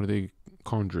are they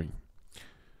conjuring?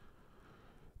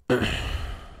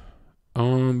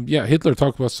 Yeah, Hitler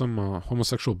talked about some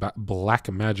homosexual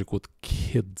black magic with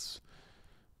kids.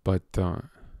 But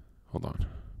hold on.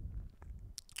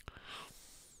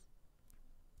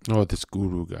 Oh, this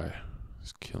guru guy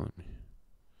is killing me.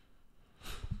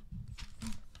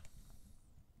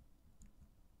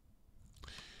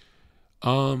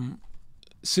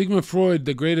 Sigmund Freud,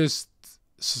 the greatest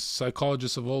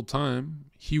psychologist of all time,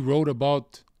 he wrote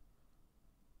about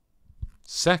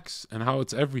sex and how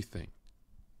it's everything.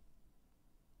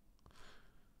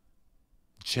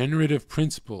 Generative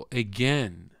principle,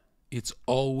 again, it's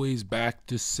always back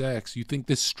to sex. You think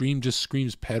this stream just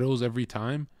screams pedos every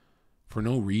time for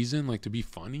no reason, like to be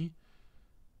funny?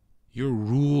 You're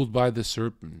ruled by the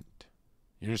serpent.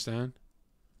 You understand?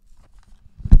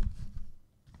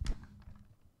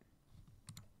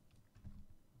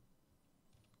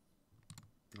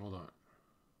 Hold on.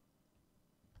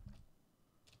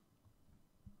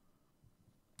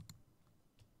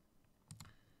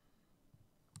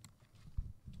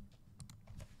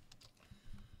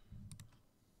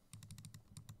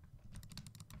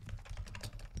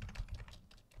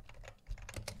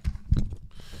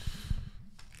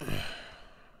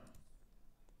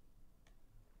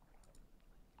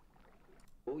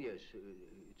 Oh yes, it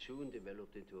soon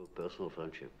developed into a personal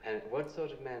friendship. And what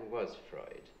sort of man was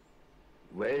Freud?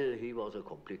 Well, he was a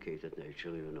complicated nature,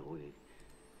 you know.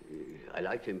 I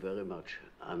liked him very much,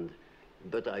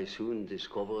 but I soon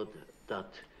discovered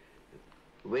that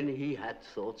when he had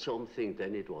thought something,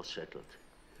 then it was settled,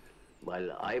 while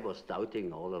I was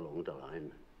doubting all along the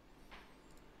line.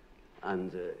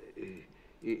 And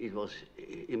it was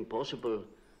impossible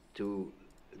to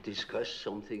discuss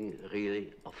something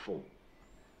really a fond.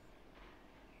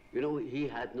 You know, he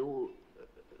had no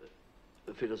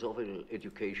philosophical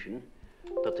education,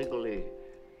 particularly,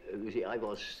 you see, I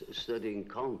was studying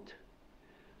Kant,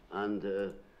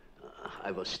 and I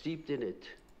was steeped in it,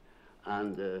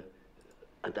 and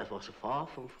that was far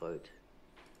from Freud.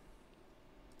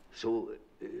 So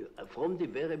from the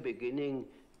very beginning,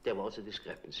 there was a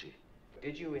discrepancy.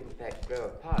 Did you in fact grow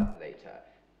apart later,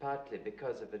 partly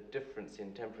because of a difference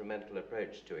in temperamental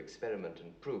approach to experiment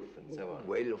and proof and so on?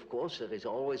 Well, of course, there is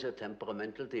always a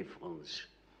temperamental difference.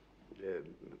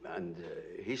 And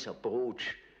his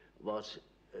approach was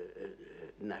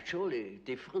naturally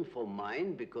different from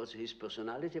mine because his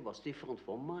personality was different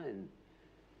from mine.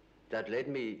 That led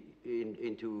me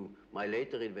into my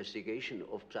later investigation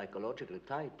of psychological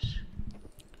types.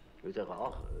 There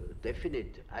are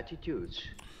definite attitudes.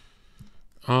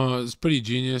 It's pretty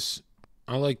genius.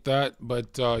 I like that,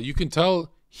 but you can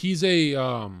tell he's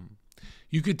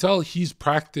you could tell he's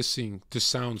practicing to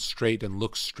sound straight and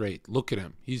look straight. Look at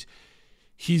him.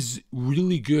 He's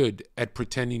really good at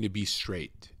pretending to be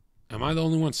straight. Am I the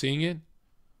only one seeing it?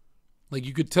 Like,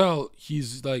 you could tell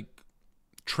he's like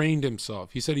trained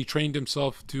himself. He said he trained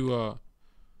himself to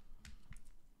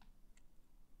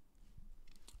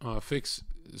fix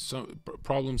some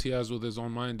problems he has with his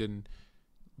own mind, and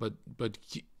but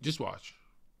just watch,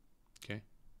 okay?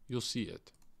 You'll see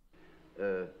it.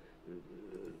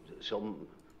 Some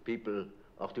people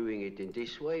are doing it in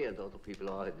this way, and other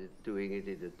people are doing it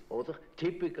in another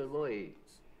typical way.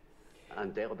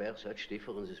 And there were such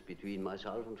differences between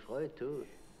myself and Freud, too.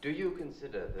 Do you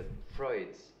consider that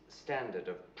Freud's standard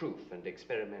of proof and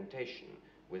experimentation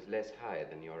was less high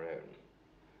than your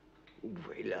own?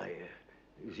 Well,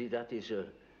 you see, that is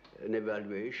an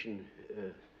evaluation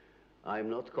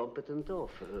I'm not competent of.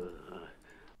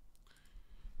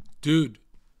 Dude,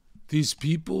 these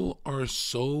people are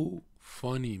so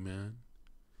funny, man.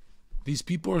 These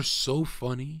people are so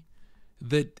funny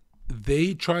that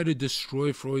they try to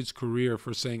destroy Freud's career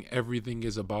for saying everything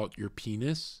is about your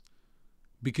penis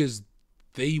because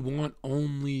they want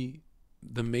only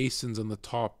the Masons on the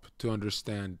top to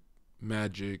understand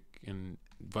magic and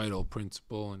vital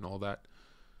principle and all that.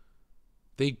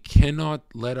 They cannot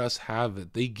let us have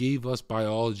it. They gave us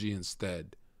biology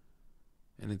instead.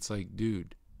 And it's like,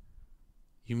 dude,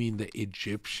 you mean the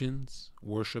Egyptians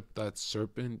worshiped that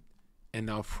serpent and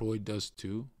now Freud does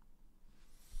too?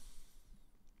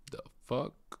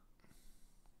 fuck?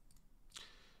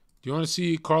 Do you want to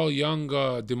see Carl Jung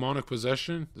demonic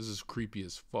possession? This is creepy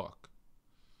as fuck.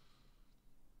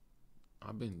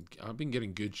 I've been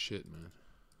getting good shit, man.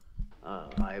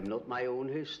 I am not my own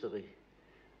history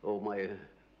or my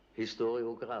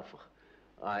historiographer.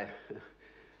 I,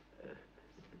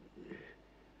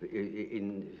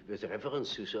 with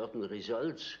reference to certain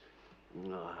results,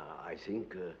 I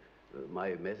think my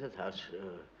method has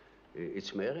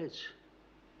its merits.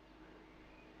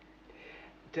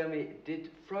 Tell me, did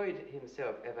Freud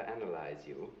himself ever analyze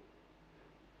you?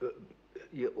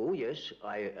 Yeah, oh yes,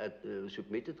 I had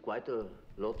submitted quite a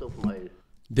lot of my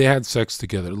They had sex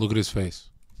together. Look at his face.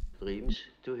 dreams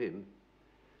to him,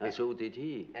 and so did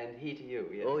he. And he to you,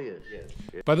 yes. Oh yes.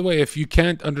 Yes. By the way, if you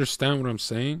can't understand what I'm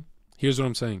saying, here's what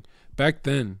I'm saying. Back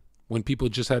then, when people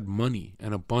just had money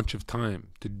and a bunch of time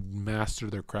to master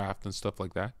their craft and stuff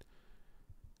like that,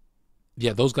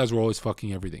 yeah, those guys were always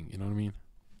fucking everything. You know what I mean?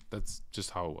 That's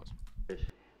just how it was. Yes.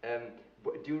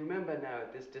 Do you remember now,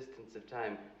 at this distance of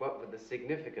time, what were the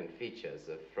significant features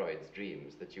of Freud's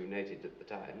dreams that you noted at the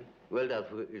time? Well, that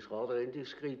is rather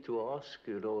indiscreet to ask.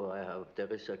 You know,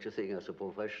 there is such a thing as a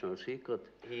professional secret.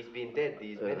 He's been dead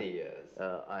these many years.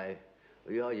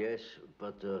 Yes,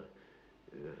 but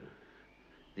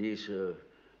these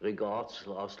regards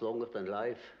last longer than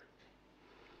life.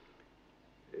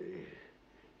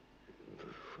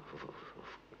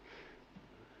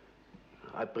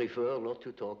 I prefer not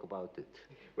to talk about it.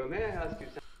 Well, may I ask you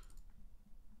something?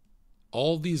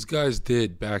 All these guys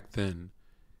did back then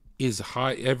is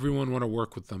everyone want to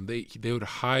work with them. They would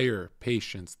hire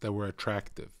patients that were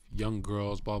attractive, young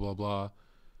girls, blah blah blah,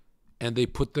 and they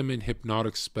put them in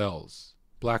hypnotic spells,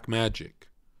 black magic,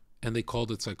 and they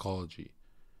called it psychology.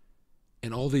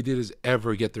 And all they did is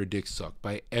ever get their dick sucked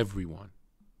by everyone.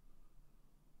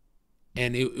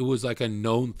 And it was like a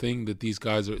known thing that these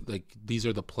guys are like, these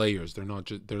are the players. They're not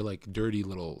just, they're like dirty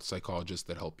little psychologists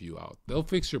that help you out. They'll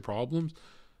fix your problems,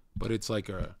 but it's like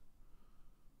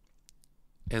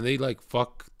and they like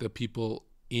fuck the people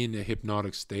in a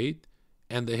hypnotic state.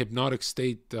 And the hypnotic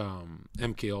state,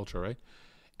 MK Ultra, right?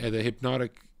 And the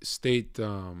hypnotic state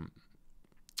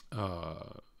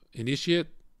initiate,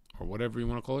 or whatever you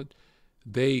want to call it,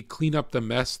 they clean up the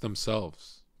mess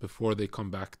themselves before they come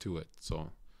back to it. So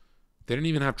they didn't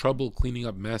even have trouble cleaning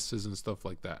up messes and stuff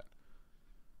like that.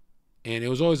 And it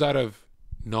was always out of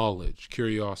knowledge,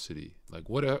 curiosity. Like,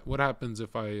 what happens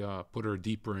if I put her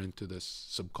deeper into this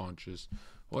subconscious?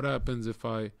 What happens if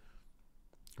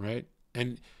right?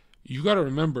 And you got to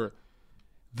remember,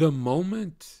 the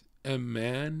moment a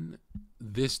man,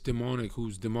 this demonic,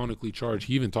 who's demonically charged,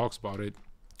 he even talks about it,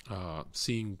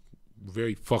 seeing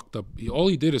very fucked up. All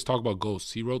he did is talk about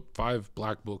ghosts. He wrote 5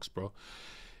 black books, bro.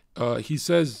 He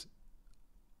says,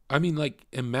 I mean, like,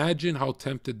 imagine how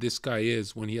tempted this guy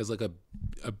is when he has like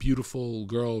a beautiful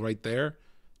girl right there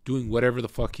doing whatever the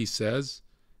fuck he says.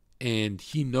 And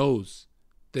he knows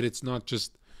that it's not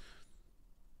just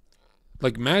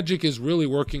like magic is really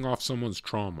working off someone's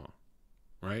trauma,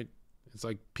 right? It's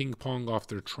like ping pong off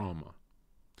their trauma.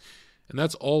 And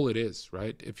that's all it is,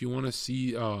 right? If you want to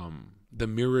see the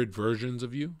mirrored versions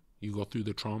of you, you go through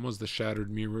the traumas, the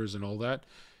shattered mirrors and all that.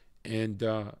 And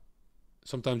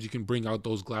sometimes you can bring out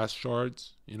those glass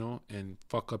shards, you know, and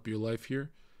fuck up your life here.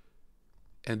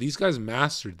 And these guys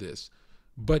mastered this.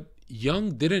 But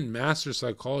Jung didn't master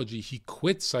psychology. He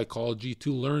quit psychology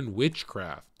to learn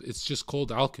witchcraft. It's just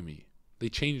called alchemy. They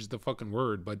changed the fucking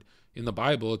word, but in the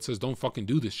Bible it says don't fucking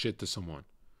do this shit to someone.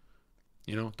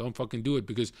 You know, don't fucking do it,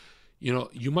 because, you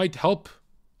know, you might help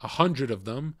 100 of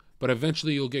them, but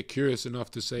eventually you'll get curious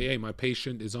enough to say, hey, my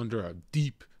patient is under a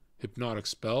deep hypnotic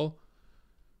spell,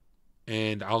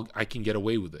 and I can get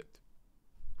away with it.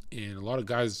 And a lot of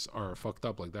guys are fucked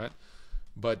up like that.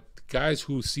 But guys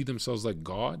who see themselves like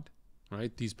God,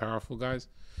 right? These powerful guys,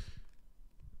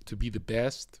 to be the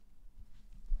best,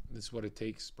 this is what it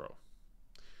takes, bro.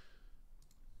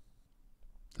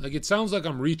 Like, it sounds like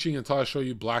I'm reaching until I show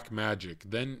you black magic.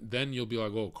 Then you'll be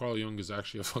like, oh, Carl Jung is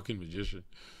actually a fucking magician.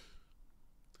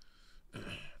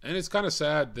 And it's kind of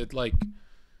sad that, like,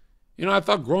 you know, I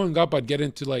thought growing up I'd get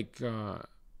into like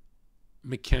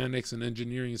mechanics and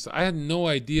engineering and stuff. I had no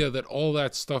idea that all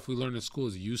that stuff we learn in school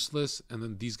is useless, and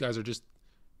then these guys are just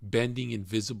bending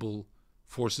invisible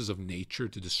forces of nature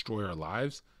to destroy our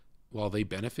lives while they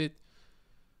benefit.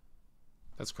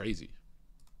 That's crazy.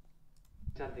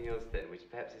 Something else then, which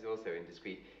perhaps is also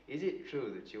indiscreet. Is it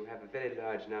true that you have a very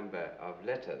large number of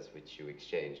letters which you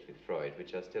exchanged with Freud,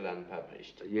 which are still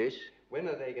unpublished? Yes. When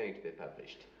are they going to be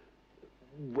published?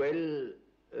 Well,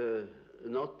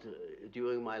 not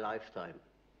during my lifetime.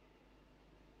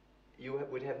 you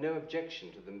would have no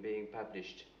objection to them being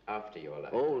published after your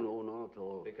life? Oh, no, not at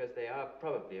all. Because they are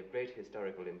probably of great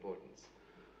historical importance.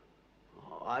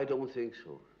 I don't think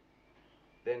so.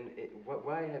 Then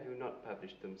why have you not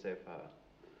published them so far?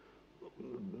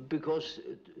 Because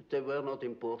they were not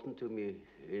important to me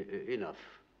enough.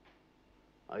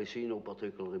 I see no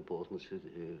particular importance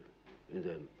in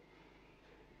them.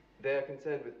 They are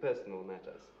concerned with personal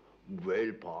matters?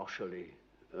 Well, partially.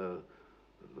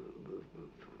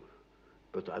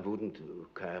 But I wouldn't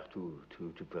care to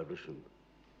publish them.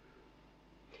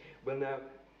 Well, now,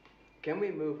 can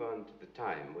we move on to the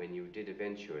time when you did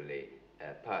eventually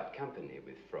part company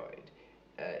with Freud?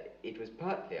 It was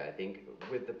partly, I think,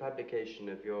 with the publication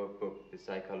of your book, The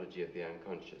Psychology of the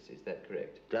Unconscious. Is that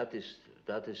correct? That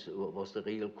was the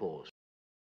real cause.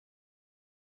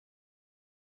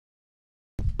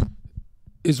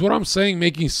 Is what I'm saying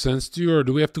making sense to you, or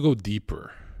do we have to go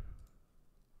deeper?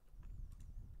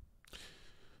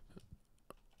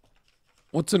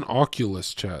 What's an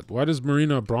oculus, Chad? Why does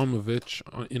Marina Abramovich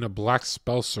in a black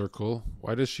spell circle,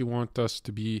 why does she want us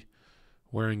to be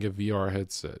wearing a VR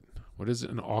headset? What does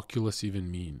an oculus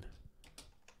even mean?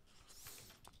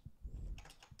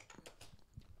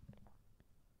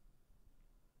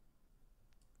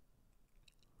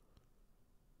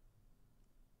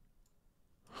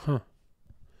 Huh.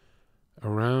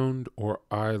 Around or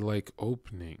eye-like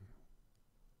opening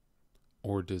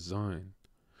or design,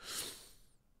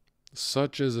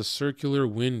 such as a circular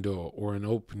window or an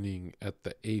opening at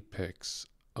the apex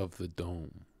of the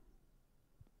dome.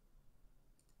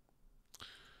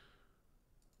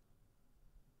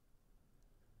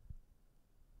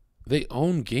 They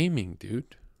own gaming,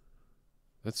 dude.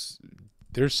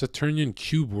 There's Saturnian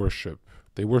cube worship.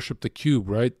 They worship the cube,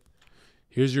 right?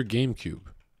 Here's your GameCube.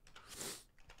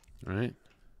 Right?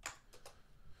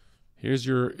 Here's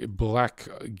your black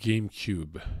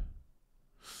GameCube.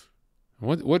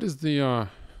 What is their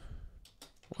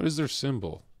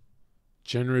symbol?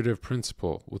 Generative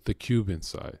principle with the cube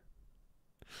inside.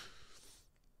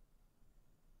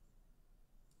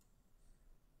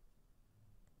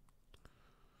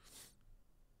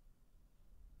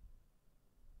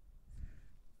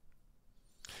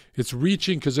 It's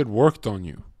reaching because it worked on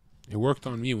you. It worked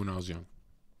on me when I was young.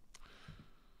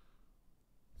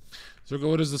 Zherka,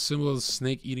 what does the symbol of the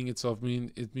snake eating itself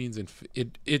mean? It means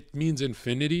it means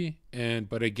infinity,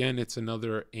 but again, it's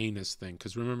another anus thing.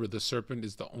 Because remember, the serpent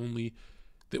is the only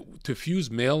to fuse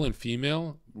male and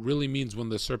female really means when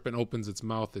the serpent opens its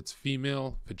mouth, it's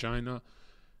female vagina,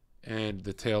 and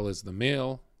the tail is the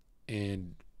male,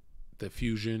 and the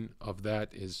fusion of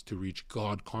that is to reach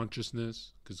God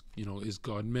consciousness. Because is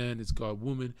God man? Is God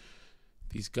woman?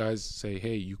 These guys say,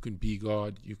 hey, you can be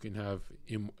God. You can have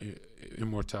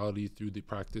immortality through the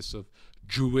practice of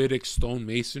Druidic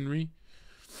stonemasonry.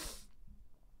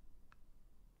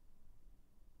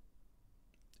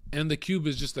 And the cube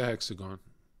is just a hexagon,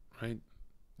 right?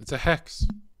 It's a hex.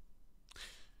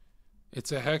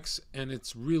 It's a hex, and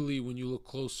it's really, when you look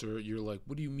closer, you're like,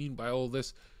 what do you mean by all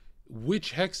this?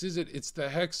 Which hex is it? It's the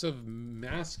hex of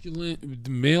masculine,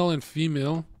 male and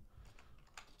female,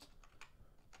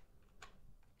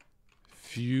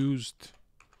 fused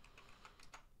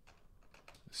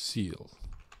seal.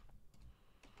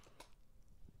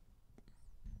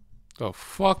 The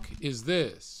fuck is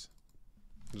this?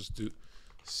 Just do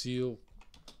seal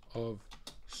of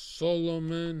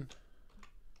Solomon.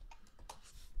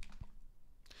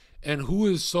 And who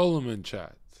is Solomon,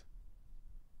 chat?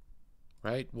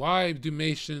 Right? Why do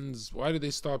they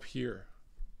stop here?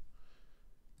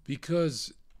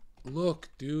 Because, look,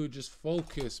 dude, just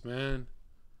focus, man.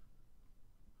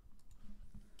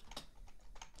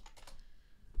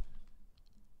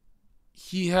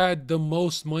 He had the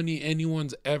most money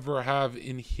anyone's ever have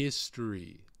in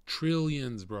history.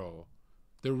 Trillions, bro.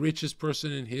 The richest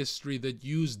person in history that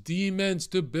used demons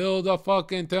to build a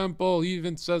fucking temple. He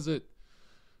even says it.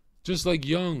 Just like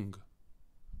Jung.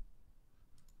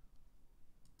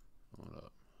 Hold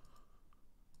up.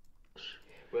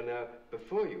 Well, now,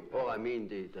 before you... Oh, I mean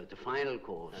the final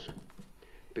course.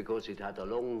 Because it had a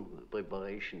long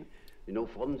preparation.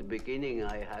 From the beginning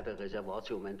I had a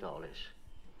reservatio mentalis.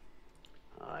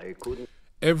 I couldn't...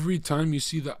 Every time you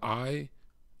see the eye,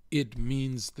 it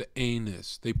means the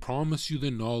anus. They promise you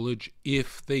the knowledge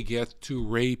if they get to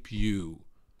rape you.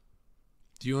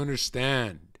 Do you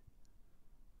understand?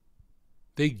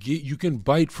 You can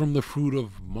bite from the fruit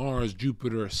of Mars,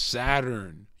 Jupiter,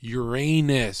 Saturn,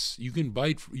 Uranus. You can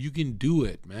do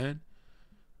it, man.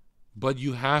 But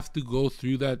you have to go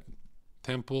through that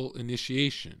temple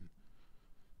initiation.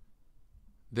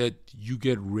 That you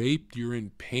get raped, you're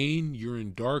in pain, you're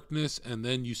in darkness, and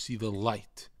then you see the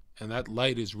light. And that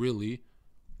light is really,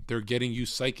 they're getting you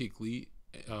psychically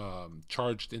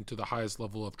charged into the highest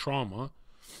level of trauma.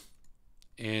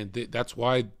 And that's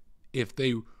why if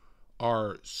they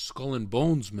are skull and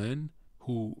bones men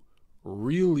who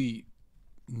really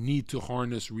need to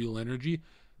harness real energy,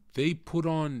 they put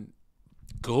on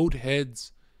goat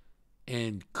heads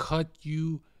and cut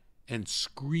you and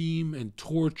scream and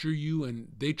torture you, and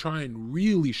they try and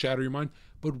really shatter your mind.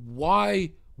 But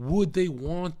why would they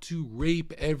want to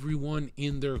rape everyone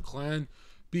in their clan?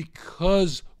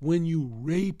 Because when you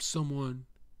rape someone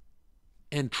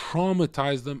and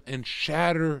traumatize them and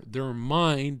shatter their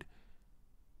mind,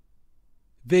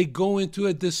 they go into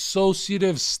a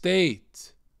dissociative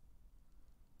state.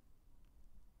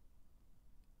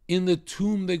 In the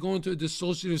tomb, they go into a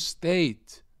dissociative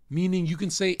state, meaning you can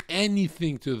say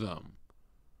anything to them.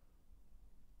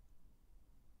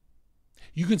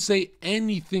 You can say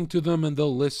anything to them and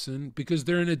they'll listen because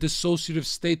they're in a dissociative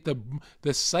state.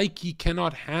 The psyche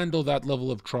cannot handle that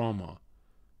level of trauma.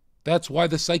 That's why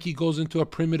the psyche goes into a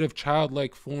primitive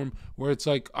childlike form where it's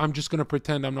like, I'm just going to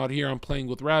pretend I'm not here. I'm playing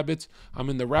with rabbits. I'm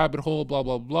in the rabbit hole, blah,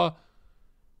 blah, blah.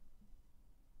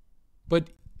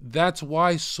 But that's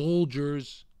why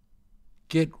soldiers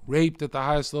get raped at the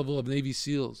highest level of Navy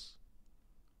SEALs.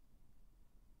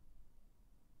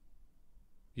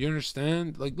 You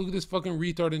understand? Like, look at this fucking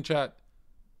retard in chat.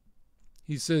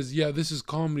 He says, yeah, this is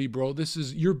comedy, bro.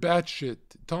 You're batshit.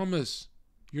 Thomas,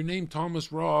 your name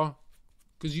Thomas Raw,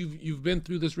 because you've been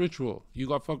through this ritual. You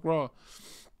got fucked raw.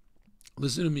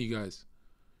 Listen to me, guys.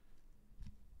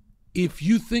 If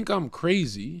you think I'm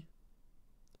crazy,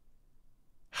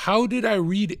 how did I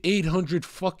read 800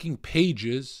 fucking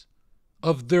pages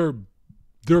of their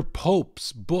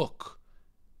Pope's book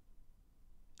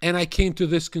and I came to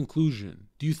this conclusion?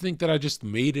 Do you think that I just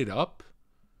made it up?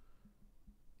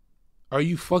 Are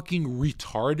you fucking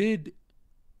retarded?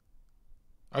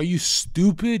 Are you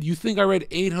stupid? You think I read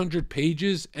 800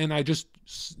 pages and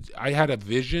I had a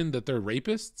vision that they're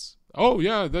rapists? Oh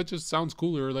yeah, that just sounds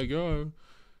cooler. Like, oh,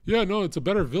 yeah, no, it's a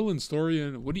better villain story.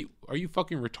 And are you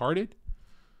fucking retarded?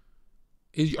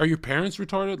 Are your parents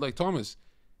retarded? Like, Thomas,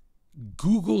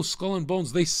 Google Skull and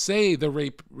Bones. They say the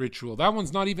rape ritual. That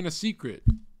one's not even a secret.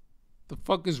 The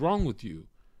fuck is wrong with you?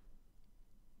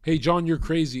 Hey, John, you're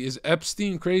crazy. Is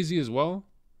Epstein crazy as well?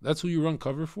 That's who you run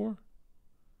cover for?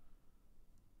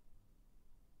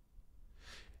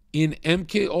 In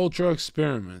MK Ultra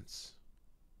experiments,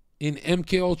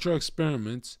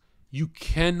 you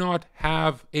cannot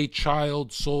have a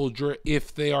child soldier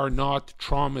if they are not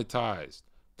traumatized.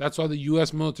 That's why the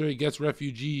U.S. military gets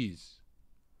refugees.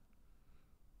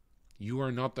 You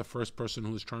are not the first person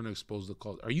who is trying to expose the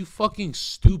cult. Are you fucking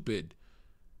stupid?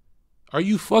 Are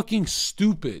you fucking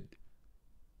stupid?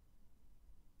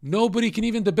 Nobody can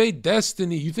even debate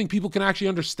destiny. You think people can actually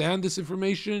understand this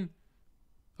information?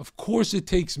 Of course it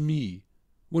takes me.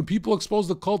 When people expose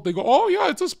the cult, they go, oh yeah,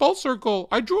 it's a spell circle.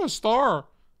 I drew a star.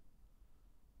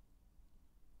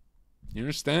 You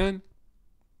understand?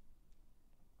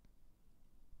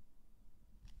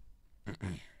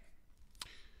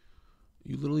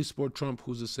 You literally support Trump,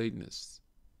 who's a Satanist.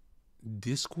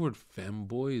 Discord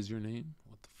femboy is your name?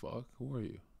 What the fuck? Who are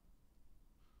you?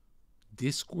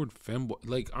 Discord femboy.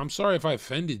 Like, I'm sorry if I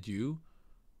offended you.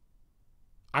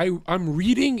 I'm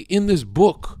reading in this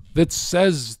book that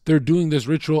says they're doing this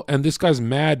ritual, and this guy's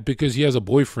mad because he has a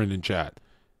boyfriend in chat.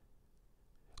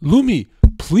 Lumi,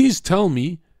 please tell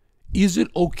me, is it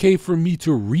okay for me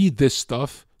to read this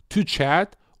stuff to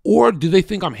chat, or do they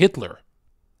think I'm Hitler?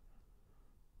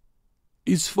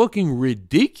 It's fucking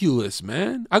ridiculous,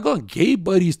 man. I got gay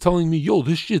buddies telling me, yo,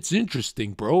 this shit's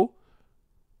interesting, bro.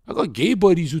 I got gay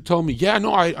buddies who tell me, yeah,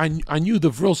 no, I knew the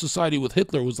Vril Society with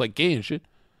Hitler was like gay and shit.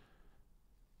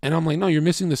 And I'm like, no, you're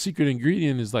missing the secret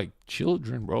ingredient is like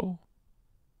children, bro.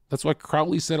 That's why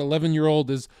Crowley said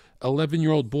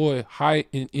 11-year-old boy, high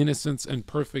in innocence and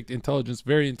perfect intelligence,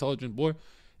 very intelligent boy,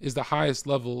 is the highest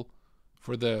level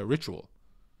for the ritual.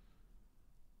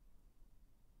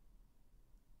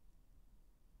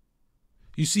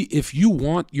 You see, if you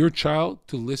want your child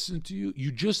to listen to you,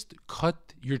 you just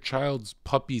cut your child's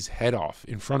puppy's head off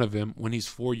in front of him when he's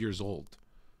 4 years old.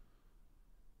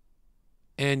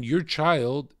 And your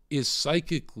child is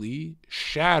psychically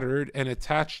shattered and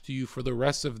attached to you for the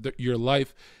rest of your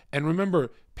life. And remember,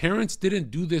 parents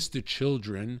didn't do this to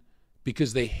children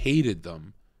because they hated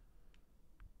them.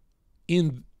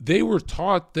 They were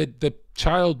taught that the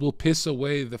child will piss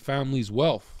away the family's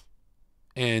wealth.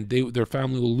 And their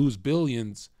family will lose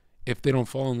billions if they don't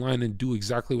fall in line and do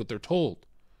exactly what they're told.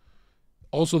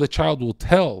 Also, the child will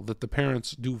tell that the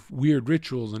parents do weird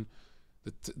rituals, and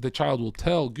the child will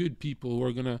tell good people who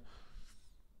are going to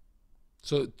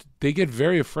So they get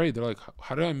very afraid. They're like,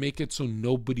 how do I make it so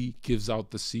nobody gives out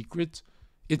the secrets?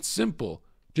 It's simple.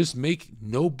 Just make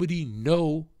nobody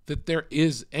know that there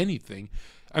is anything.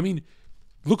 I mean,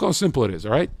 look how simple it is,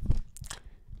 all right?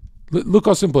 Look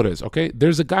how simple it is, okay?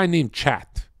 There's a guy named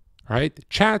Chat, right?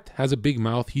 Chat has a big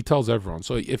mouth. He tells everyone.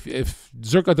 So if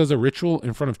Zherka does a ritual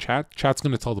in front of Chat, Chat's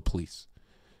going to tell the police.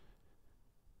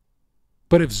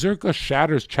 But if Zherka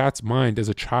shatters Chat's mind as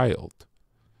a child,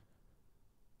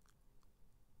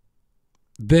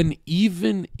 then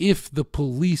even if the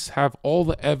police have all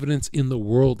the evidence in the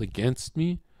world against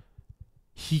me,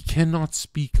 he cannot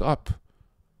speak up.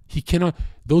 He cannot.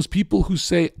 Those people who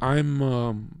say I'm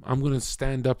going to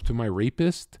stand up to my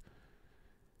rapist,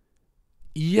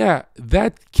 yeah,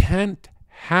 that can't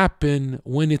happen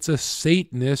when it's a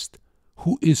Satanist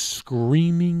who is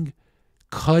screaming,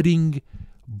 cutting,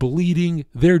 bleeding.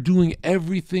 They're doing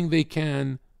everything they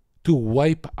can to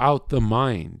wipe out the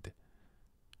mind.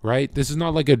 Right? This is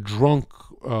not like a drunk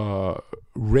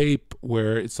rape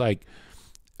where it's like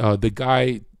the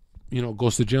guy,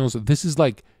 goes to jail. So this is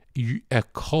like a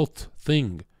cult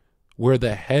thing where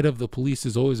the head of the police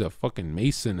is always a fucking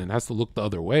Mason and has to look the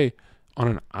other way on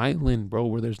an island, bro,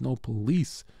 where there's no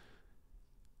police.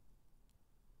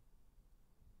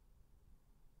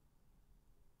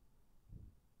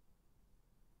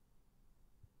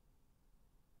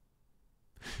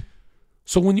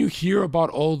 So when you hear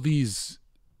about all these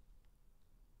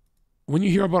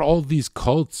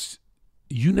cults,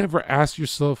 you never ask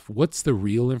yourself, what's the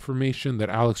real information that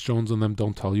Alex Jones and them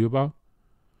don't tell you about?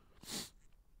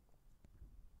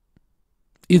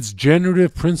 It's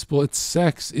generative principle. It's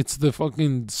sex. It's the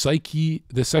fucking psyche,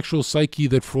 the sexual psyche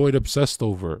that Freud obsessed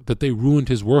over, that they ruined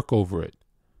his work over it.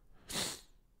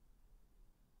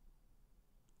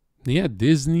 Yeah,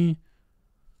 Disney.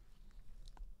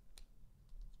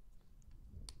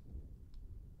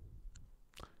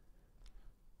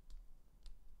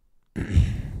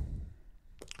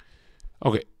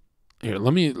 Okay, here,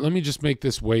 let me just make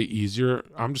this way easier.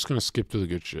 I'm just gonna skip to the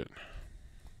good shit.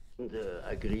 And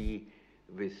agree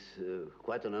with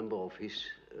quite a number of his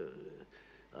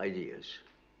ideas.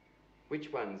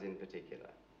 Which ones in particular?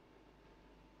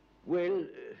 Well,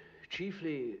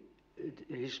 chiefly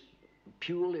his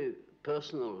purely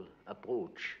personal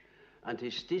approach and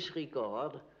his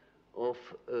disregard of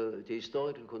the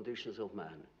historical conditions of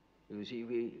man. You see,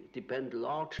 we depend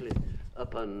largely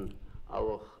upon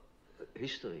our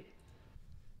history.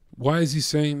 Why is he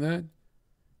saying that?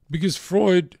 Because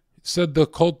Freud said the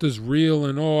cult is real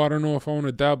and, I don't know if I want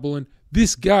to dabble in.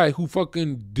 This guy who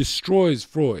fucking destroys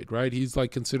Freud, right? He's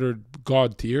like considered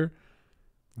God tier.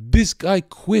 This guy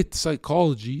quit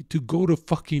psychology to go to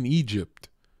fucking Egypt.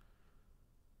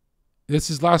 That's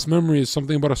his last memory, is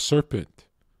something about a serpent.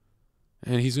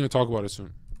 And he's going to talk about it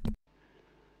soon.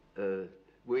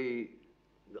 We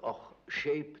are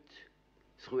shaped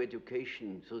through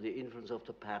education, through the influence of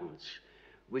the parents,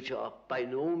 which are by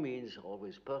no means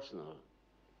always personal.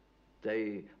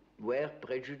 They were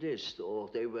prejudiced or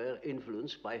they were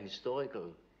influenced by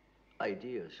historical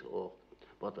ideas or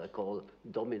what I call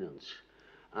dominance.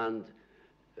 And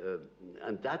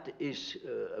that is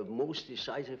a most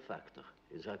decisive factor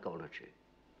in psychology.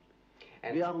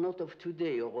 And we are not of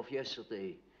today or of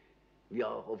yesterday. We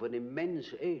are of an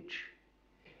immense age.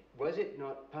 Was it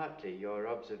not partly your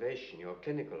observation, your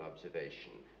clinical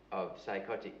observation of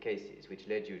psychotic cases which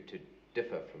led you to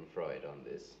differ from Freud on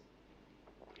this?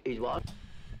 It was.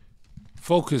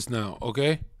 Focus now,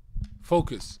 okay?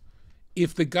 Focus.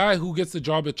 If the guy who gets the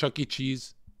job at Chuck E.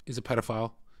 Cheese is a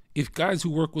pedophile, if guys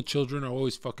who work with children are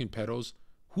always fucking pedos,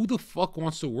 who the fuck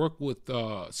wants to work with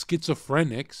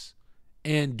schizophrenics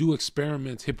and do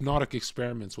experiments, hypnotic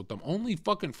experiments with them? Only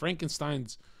fucking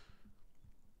Frankenstein's.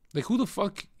 Like, who the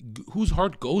fuck, whose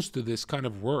heart goes to this kind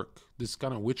of work, this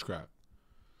kind of witchcraft?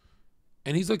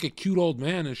 And he's like a cute old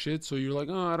man and shit, so you're like,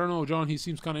 I don't know, John, he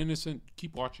seems kind of innocent.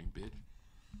 Keep watching, bitch.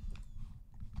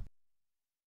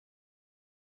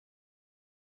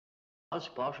 That's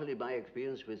partially my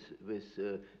experience with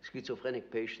schizophrenic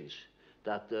patients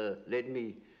that led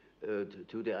me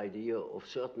to the idea of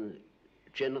certain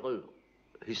general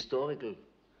historical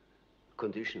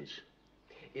conditions.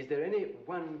 Is there any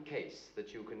one case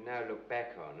that you can now look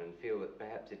back on and feel that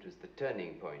perhaps it was the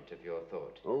turning point of your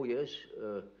thought? Oh, yes.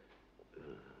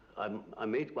 I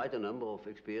made quite a number of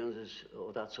experiences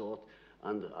of that sort,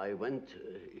 and I went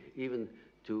even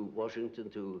to Washington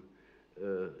to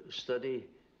study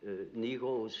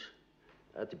Negroes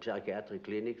at the psychiatric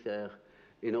clinic there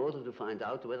in order to find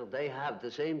out whether they have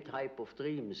the same type of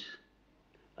dreams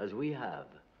as we have.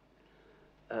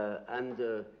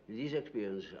 And these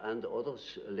experiences and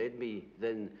others led me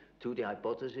then to the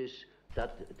hypothesis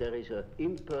that there is an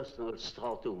impersonal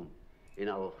stratum in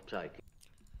our psyche.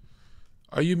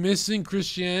 Are you missing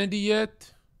Christianity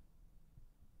yet?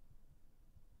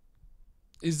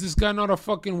 Is this guy not a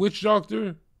fucking witch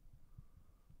doctor?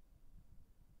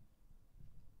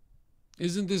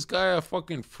 Isn't this guy a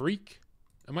fucking freak?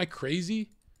 Am I crazy?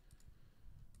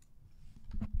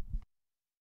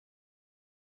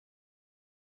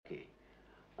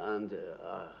 And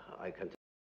I can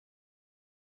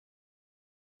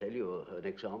tell you an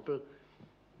example.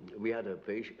 We had a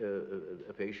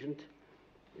patient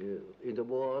in the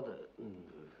ward.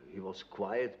 He was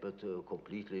quiet but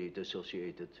completely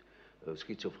dissociated,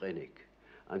 schizophrenic.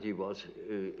 And he was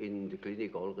in the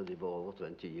clinic already for over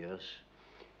 20 years.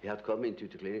 He had come into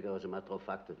the clinic, as a matter of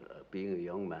fact, being a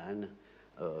young man,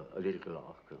 a little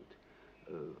clerk,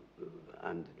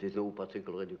 and did no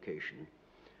particular education.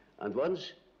 And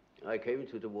once I came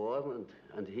to the ward,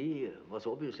 and he was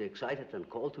obviously excited and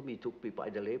called to me, took me by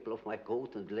the lapel of my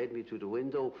coat and led me to the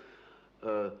window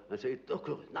and said,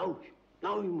 "Doctor, now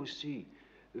you must see.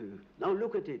 Now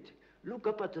look at it. Look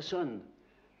up at the sun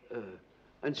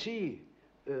and see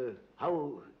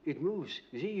how it moves.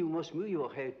 See, you must move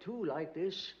your head too, like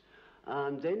this,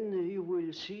 and then you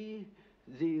will see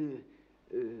the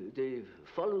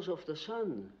follows of the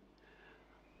sun.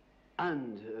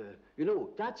 And, you know,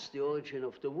 that's the origin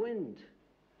of the wind.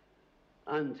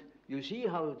 And you see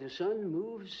how the sun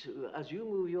moves as you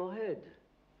move your head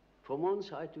from one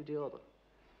side to the other."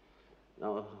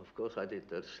 Now, of course, I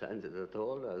didn't understand it at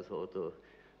all. I thought,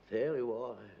 there you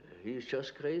are, he's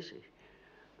just crazy.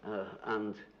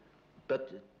 But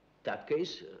that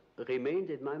case remained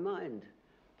in my mind.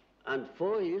 And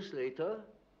 4 years later,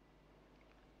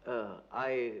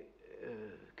 I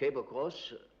came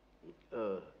across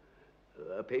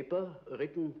a paper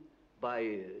written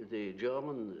by the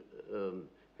German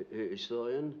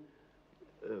historian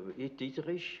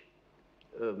Dietrich,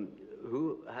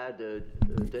 who had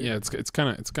yeah, it's kind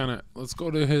of. Let's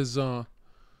go to his.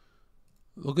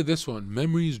 Look at this one: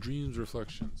 Memories, Dreams,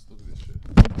 Reflections. Look at this shit.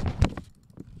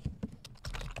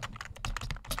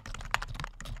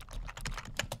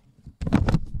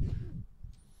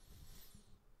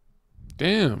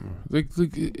 Damn, like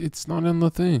it's not in the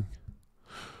thing.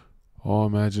 Oh,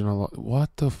 imagine a lot.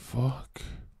 What the fuck?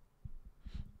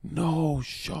 No,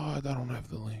 shot. I don't have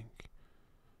the link.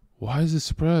 Why is it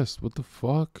suppressed? What the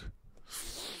fuck?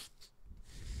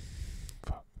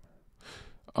 Fuck.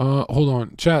 Hold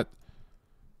on, chat.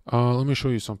 Let me show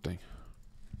you something,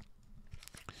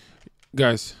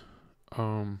 guys.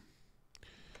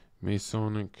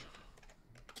 Masonic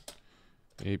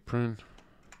apron.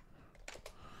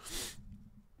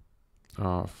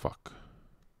 Fuck.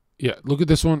 Yeah, look at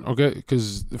this one, okay?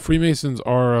 Because the Freemasons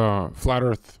are flat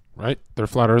Earth, right? They're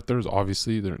flat Earthers.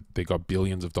 Obviously, they got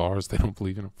billions of dollars. They don't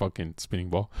believe in a fucking spinning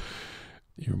ball.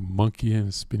 You're a monkey and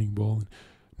a spinning ball.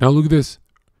 Now look at this.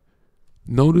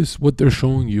 Notice what they're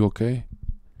showing you, okay?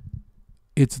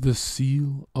 It's the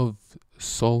seal of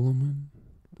Solomon,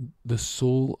 the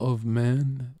soul of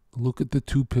man. Look at the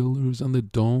two pillars on the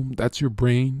dome. That's your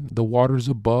brain. The water's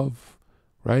above,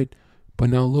 right?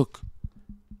 But now look.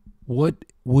 What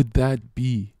would that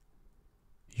be?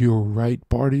 Your right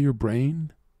part of your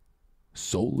brain?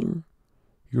 Solar?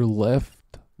 Your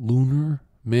left? Lunar?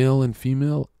 Male and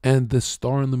female? And the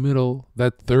star in the middle,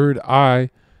 that third eye,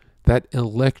 that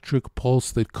electric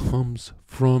pulse that comes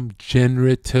from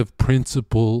generative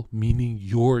principle, meaning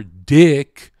your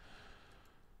dick.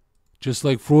 Just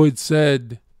like Freud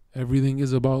said, everything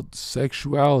is about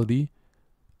sexuality.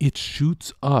 It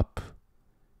shoots up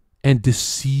and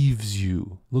deceives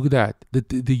you. Look at that.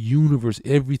 The universe,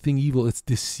 everything evil, it's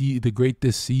the great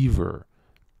deceiver.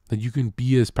 That you can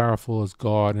be as powerful as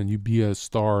God and you be a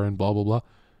star and blah, blah, blah.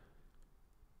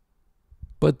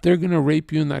 But they're going to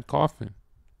rape you in that coffin.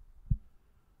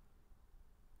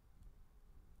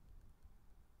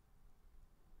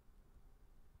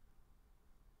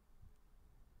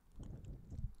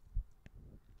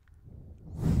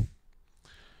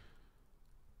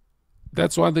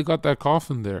 That's why they got that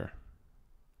coffin there.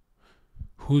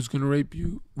 Who's going to rape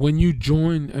you? When you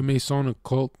join a Masonic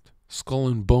cult, Skull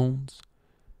and Bones,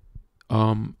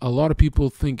 a lot of people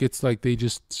think it's like they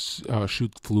just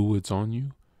shoot fluids on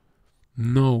you.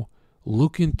 No.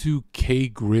 Look into Kay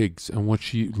Griggs and what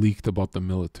she leaked about the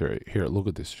military. Here, look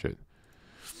at this shit.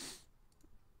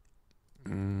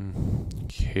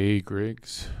 Kay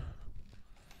Griggs.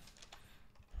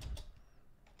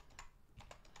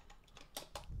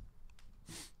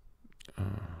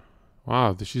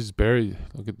 Wow, she's buried.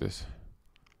 Look at this.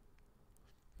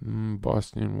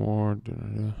 Bosnian War.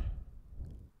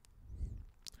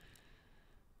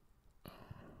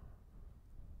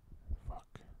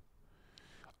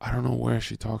 I don't know where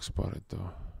she talks about it though.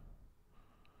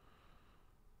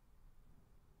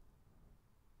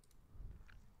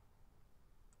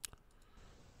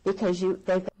 Because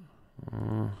they've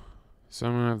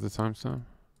Someone have the timestamp?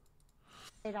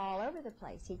 it all over the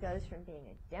place. He goes from being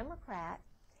a Democrat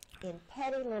in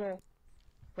petty little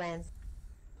brands.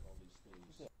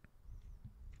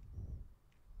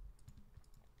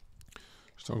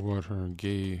 Let's talk about her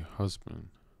gay husband.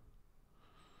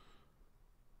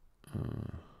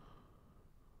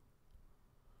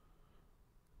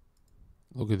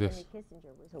 Look at this. Henry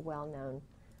Kissinger was a well-known,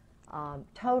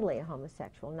 totally a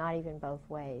homosexual, not even both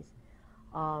ways.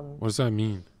 What does that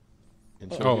mean?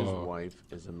 And so his wife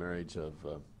is a marriage of...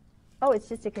 Oh, it's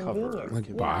just a Cover. convenience. Like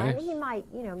you bi? know, I mean, he might,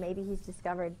 you know, maybe he's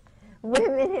discovered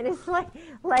women in his late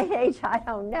age. I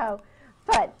don't know,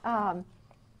 but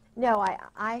no,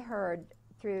 I heard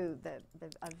through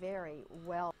a very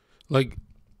well. Like,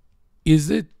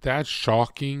 is it that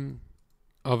shocking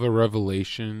of a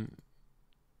revelation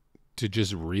to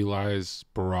just realize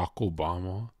Barack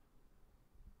Obama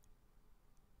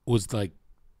was like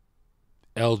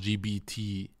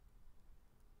LGBT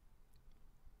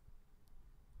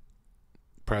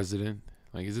president?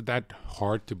 Like, is it that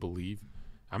hard to believe?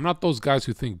 I'm not those guys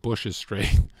who think Bush is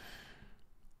straight.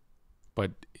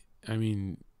 But, I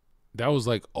mean, that was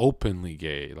like openly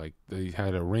gay. Like, they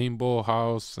had a rainbow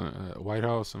house, White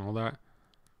House, and all that.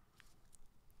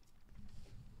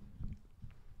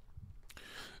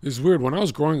 It's weird. When I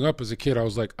was growing up as a kid, I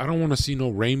was like, I don't want to see no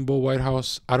rainbow White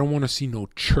House. I don't want to see no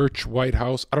church White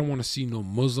House. I don't want to see no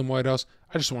Muslim White House.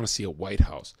 I just want to see a White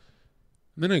House.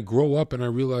 And then I grow up and I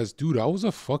realized, dude, I was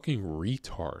a fucking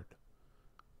retard.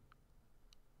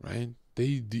 Right?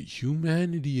 The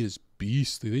humanity is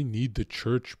beastly. They need the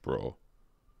church, bro.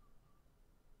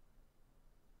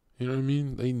 You know what I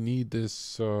mean? They need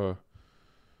this.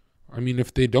 I mean,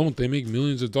 if they don't, they make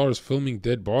millions of dollars filming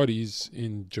dead bodies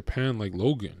in Japan, like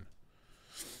Logan.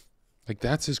 Like,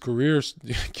 that's his career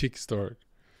kickstart.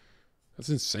 That's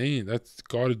insane. That's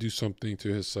got to do something to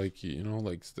his psyche, you know?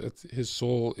 Like, that's, his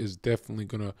soul is definitely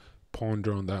going to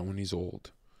ponder on that when he's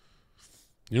old.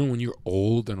 You know, when you're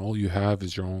old and all you have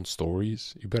is your own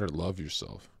stories, you better love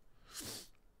yourself.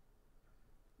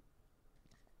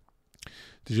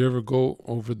 Did you ever go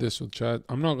over this with chat?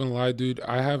 I'm not gonna lie, dude.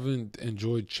 I haven't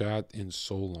enjoyed chat in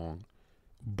so long.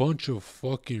 Bunch of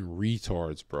fucking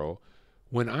retards, bro.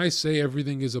 When I say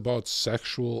everything is about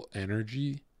sexual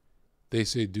energy, they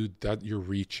say, dude, that you're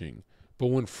reaching. But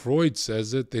when Freud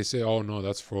says it, they say, oh no,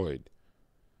 that's Freud.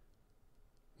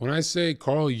 When I say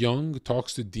Carl Jung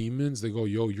talks to demons, they go,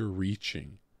 yo, you're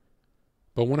reaching.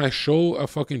 But when I show a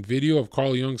fucking video of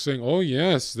Carl Jung saying, oh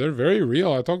yes, they're very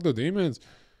real, I talk to demons,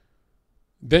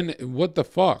 then what the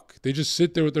fuck? They just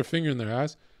sit there with their finger in their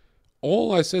ass.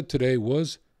 All I said today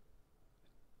was,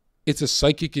 it's a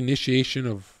psychic initiation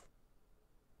of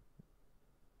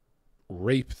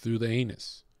rape through the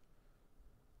anus.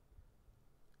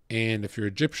 And if you're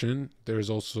Egyptian,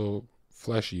 there's also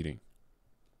flesh eating.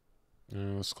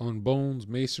 Skull and bones,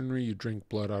 masonry, you drink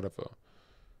blood out of a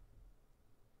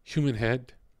human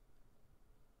head.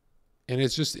 And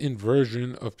it's just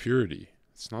inversion of purity.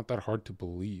 It's not that hard to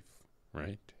believe.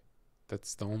 Right?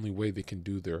 That's the only way they can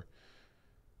do their...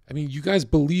 I mean, you guys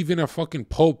believe in a fucking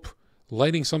pope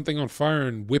lighting something on fire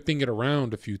and whipping it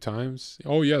around a few times.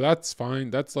 Oh, yeah, that's fine.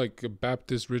 That's like a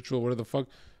Baptist ritual, whatever the fuck.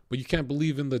 But you can't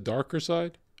believe in the darker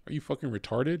side? Are you fucking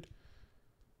retarded?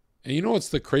 And you know what's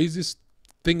the craziest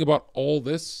thing about all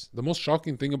this? The most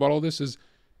shocking thing about all this is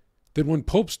that when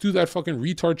popes do that fucking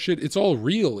retard shit, it's all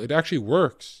real. It actually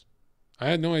works. I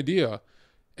had no idea.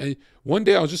 And one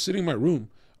day I was just sitting in my room.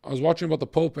 I was watching about the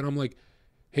Pope and I'm like,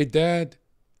 hey, Dad,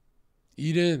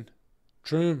 Eden,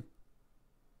 Trim.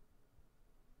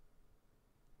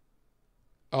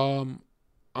 I'm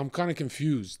kind of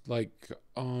confused. Like,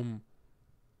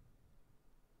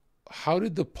 how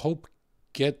did the Pope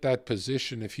get that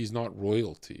position if he's not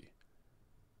royalty?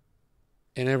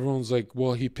 And everyone's like,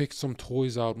 well, he picked some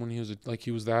toys out when he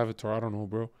was the Avatar. I don't know,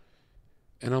 bro.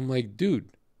 And I'm like,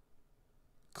 dude,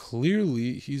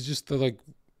 clearly he's just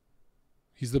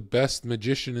he's the best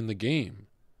magician in the game.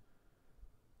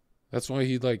 That's why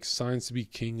he signs to be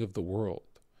king of the world.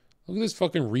 Look at this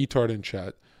fucking retard in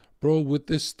chat. Bro, with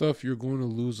this stuff, you're going to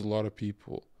lose a lot of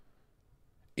people.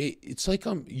 It's like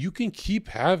you can keep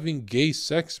having gay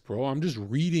sex, bro. I'm just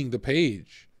reading the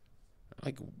page.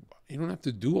 Like, you don't have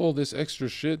to do all this extra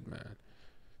shit, man.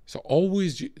 So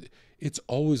it's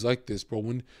always like this,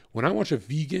 bro. When I watch a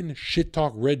vegan shit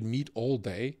talk red meat all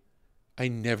day, I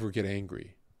never get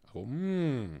angry. I go,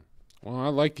 well, I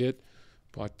like it,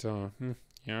 but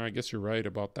yeah, I guess you're right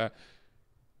about that.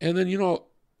 And then,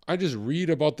 I just read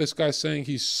about this guy saying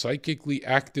he's psychically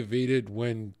activated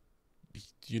when,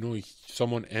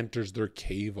 someone enters their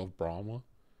cave of Brahma.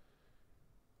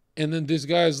 And then this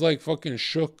guy's like fucking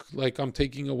shook, like I'm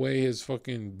taking away his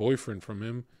fucking boyfriend from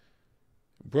him.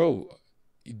 Bro,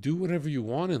 you do whatever you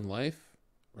want in life,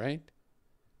 right?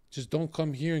 Just don't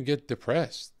come here and get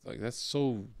depressed. Like, that's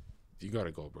so... You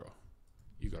gotta go, bro.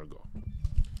 You gotta go.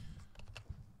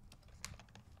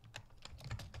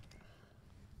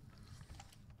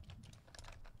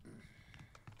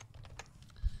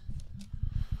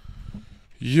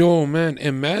 Yo, man,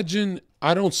 imagine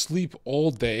I don't sleep all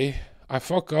day. I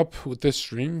fuck up with this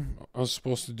stream. I was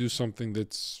supposed to do something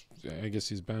that's... I guess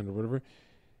he's banned or whatever.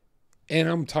 And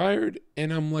I'm tired,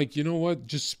 and I'm like, you know what?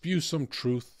 Just spew some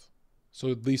truth.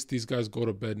 So at least these guys go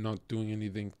to bed not doing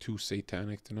anything too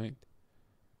satanic tonight.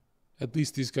 At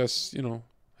least these guys,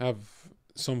 have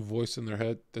some voice in their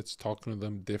head that's talking to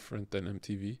them different than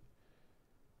MTV.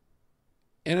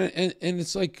 And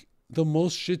it's like the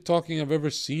most shit talking I've ever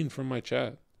seen from my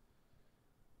chat.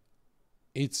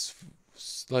 It's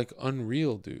like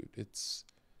unreal, dude.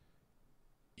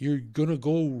 You're gonna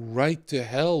go right to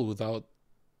hell without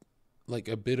like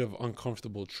a bit of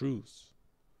uncomfortable truths.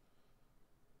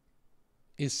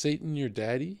 Is Satan your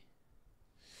daddy?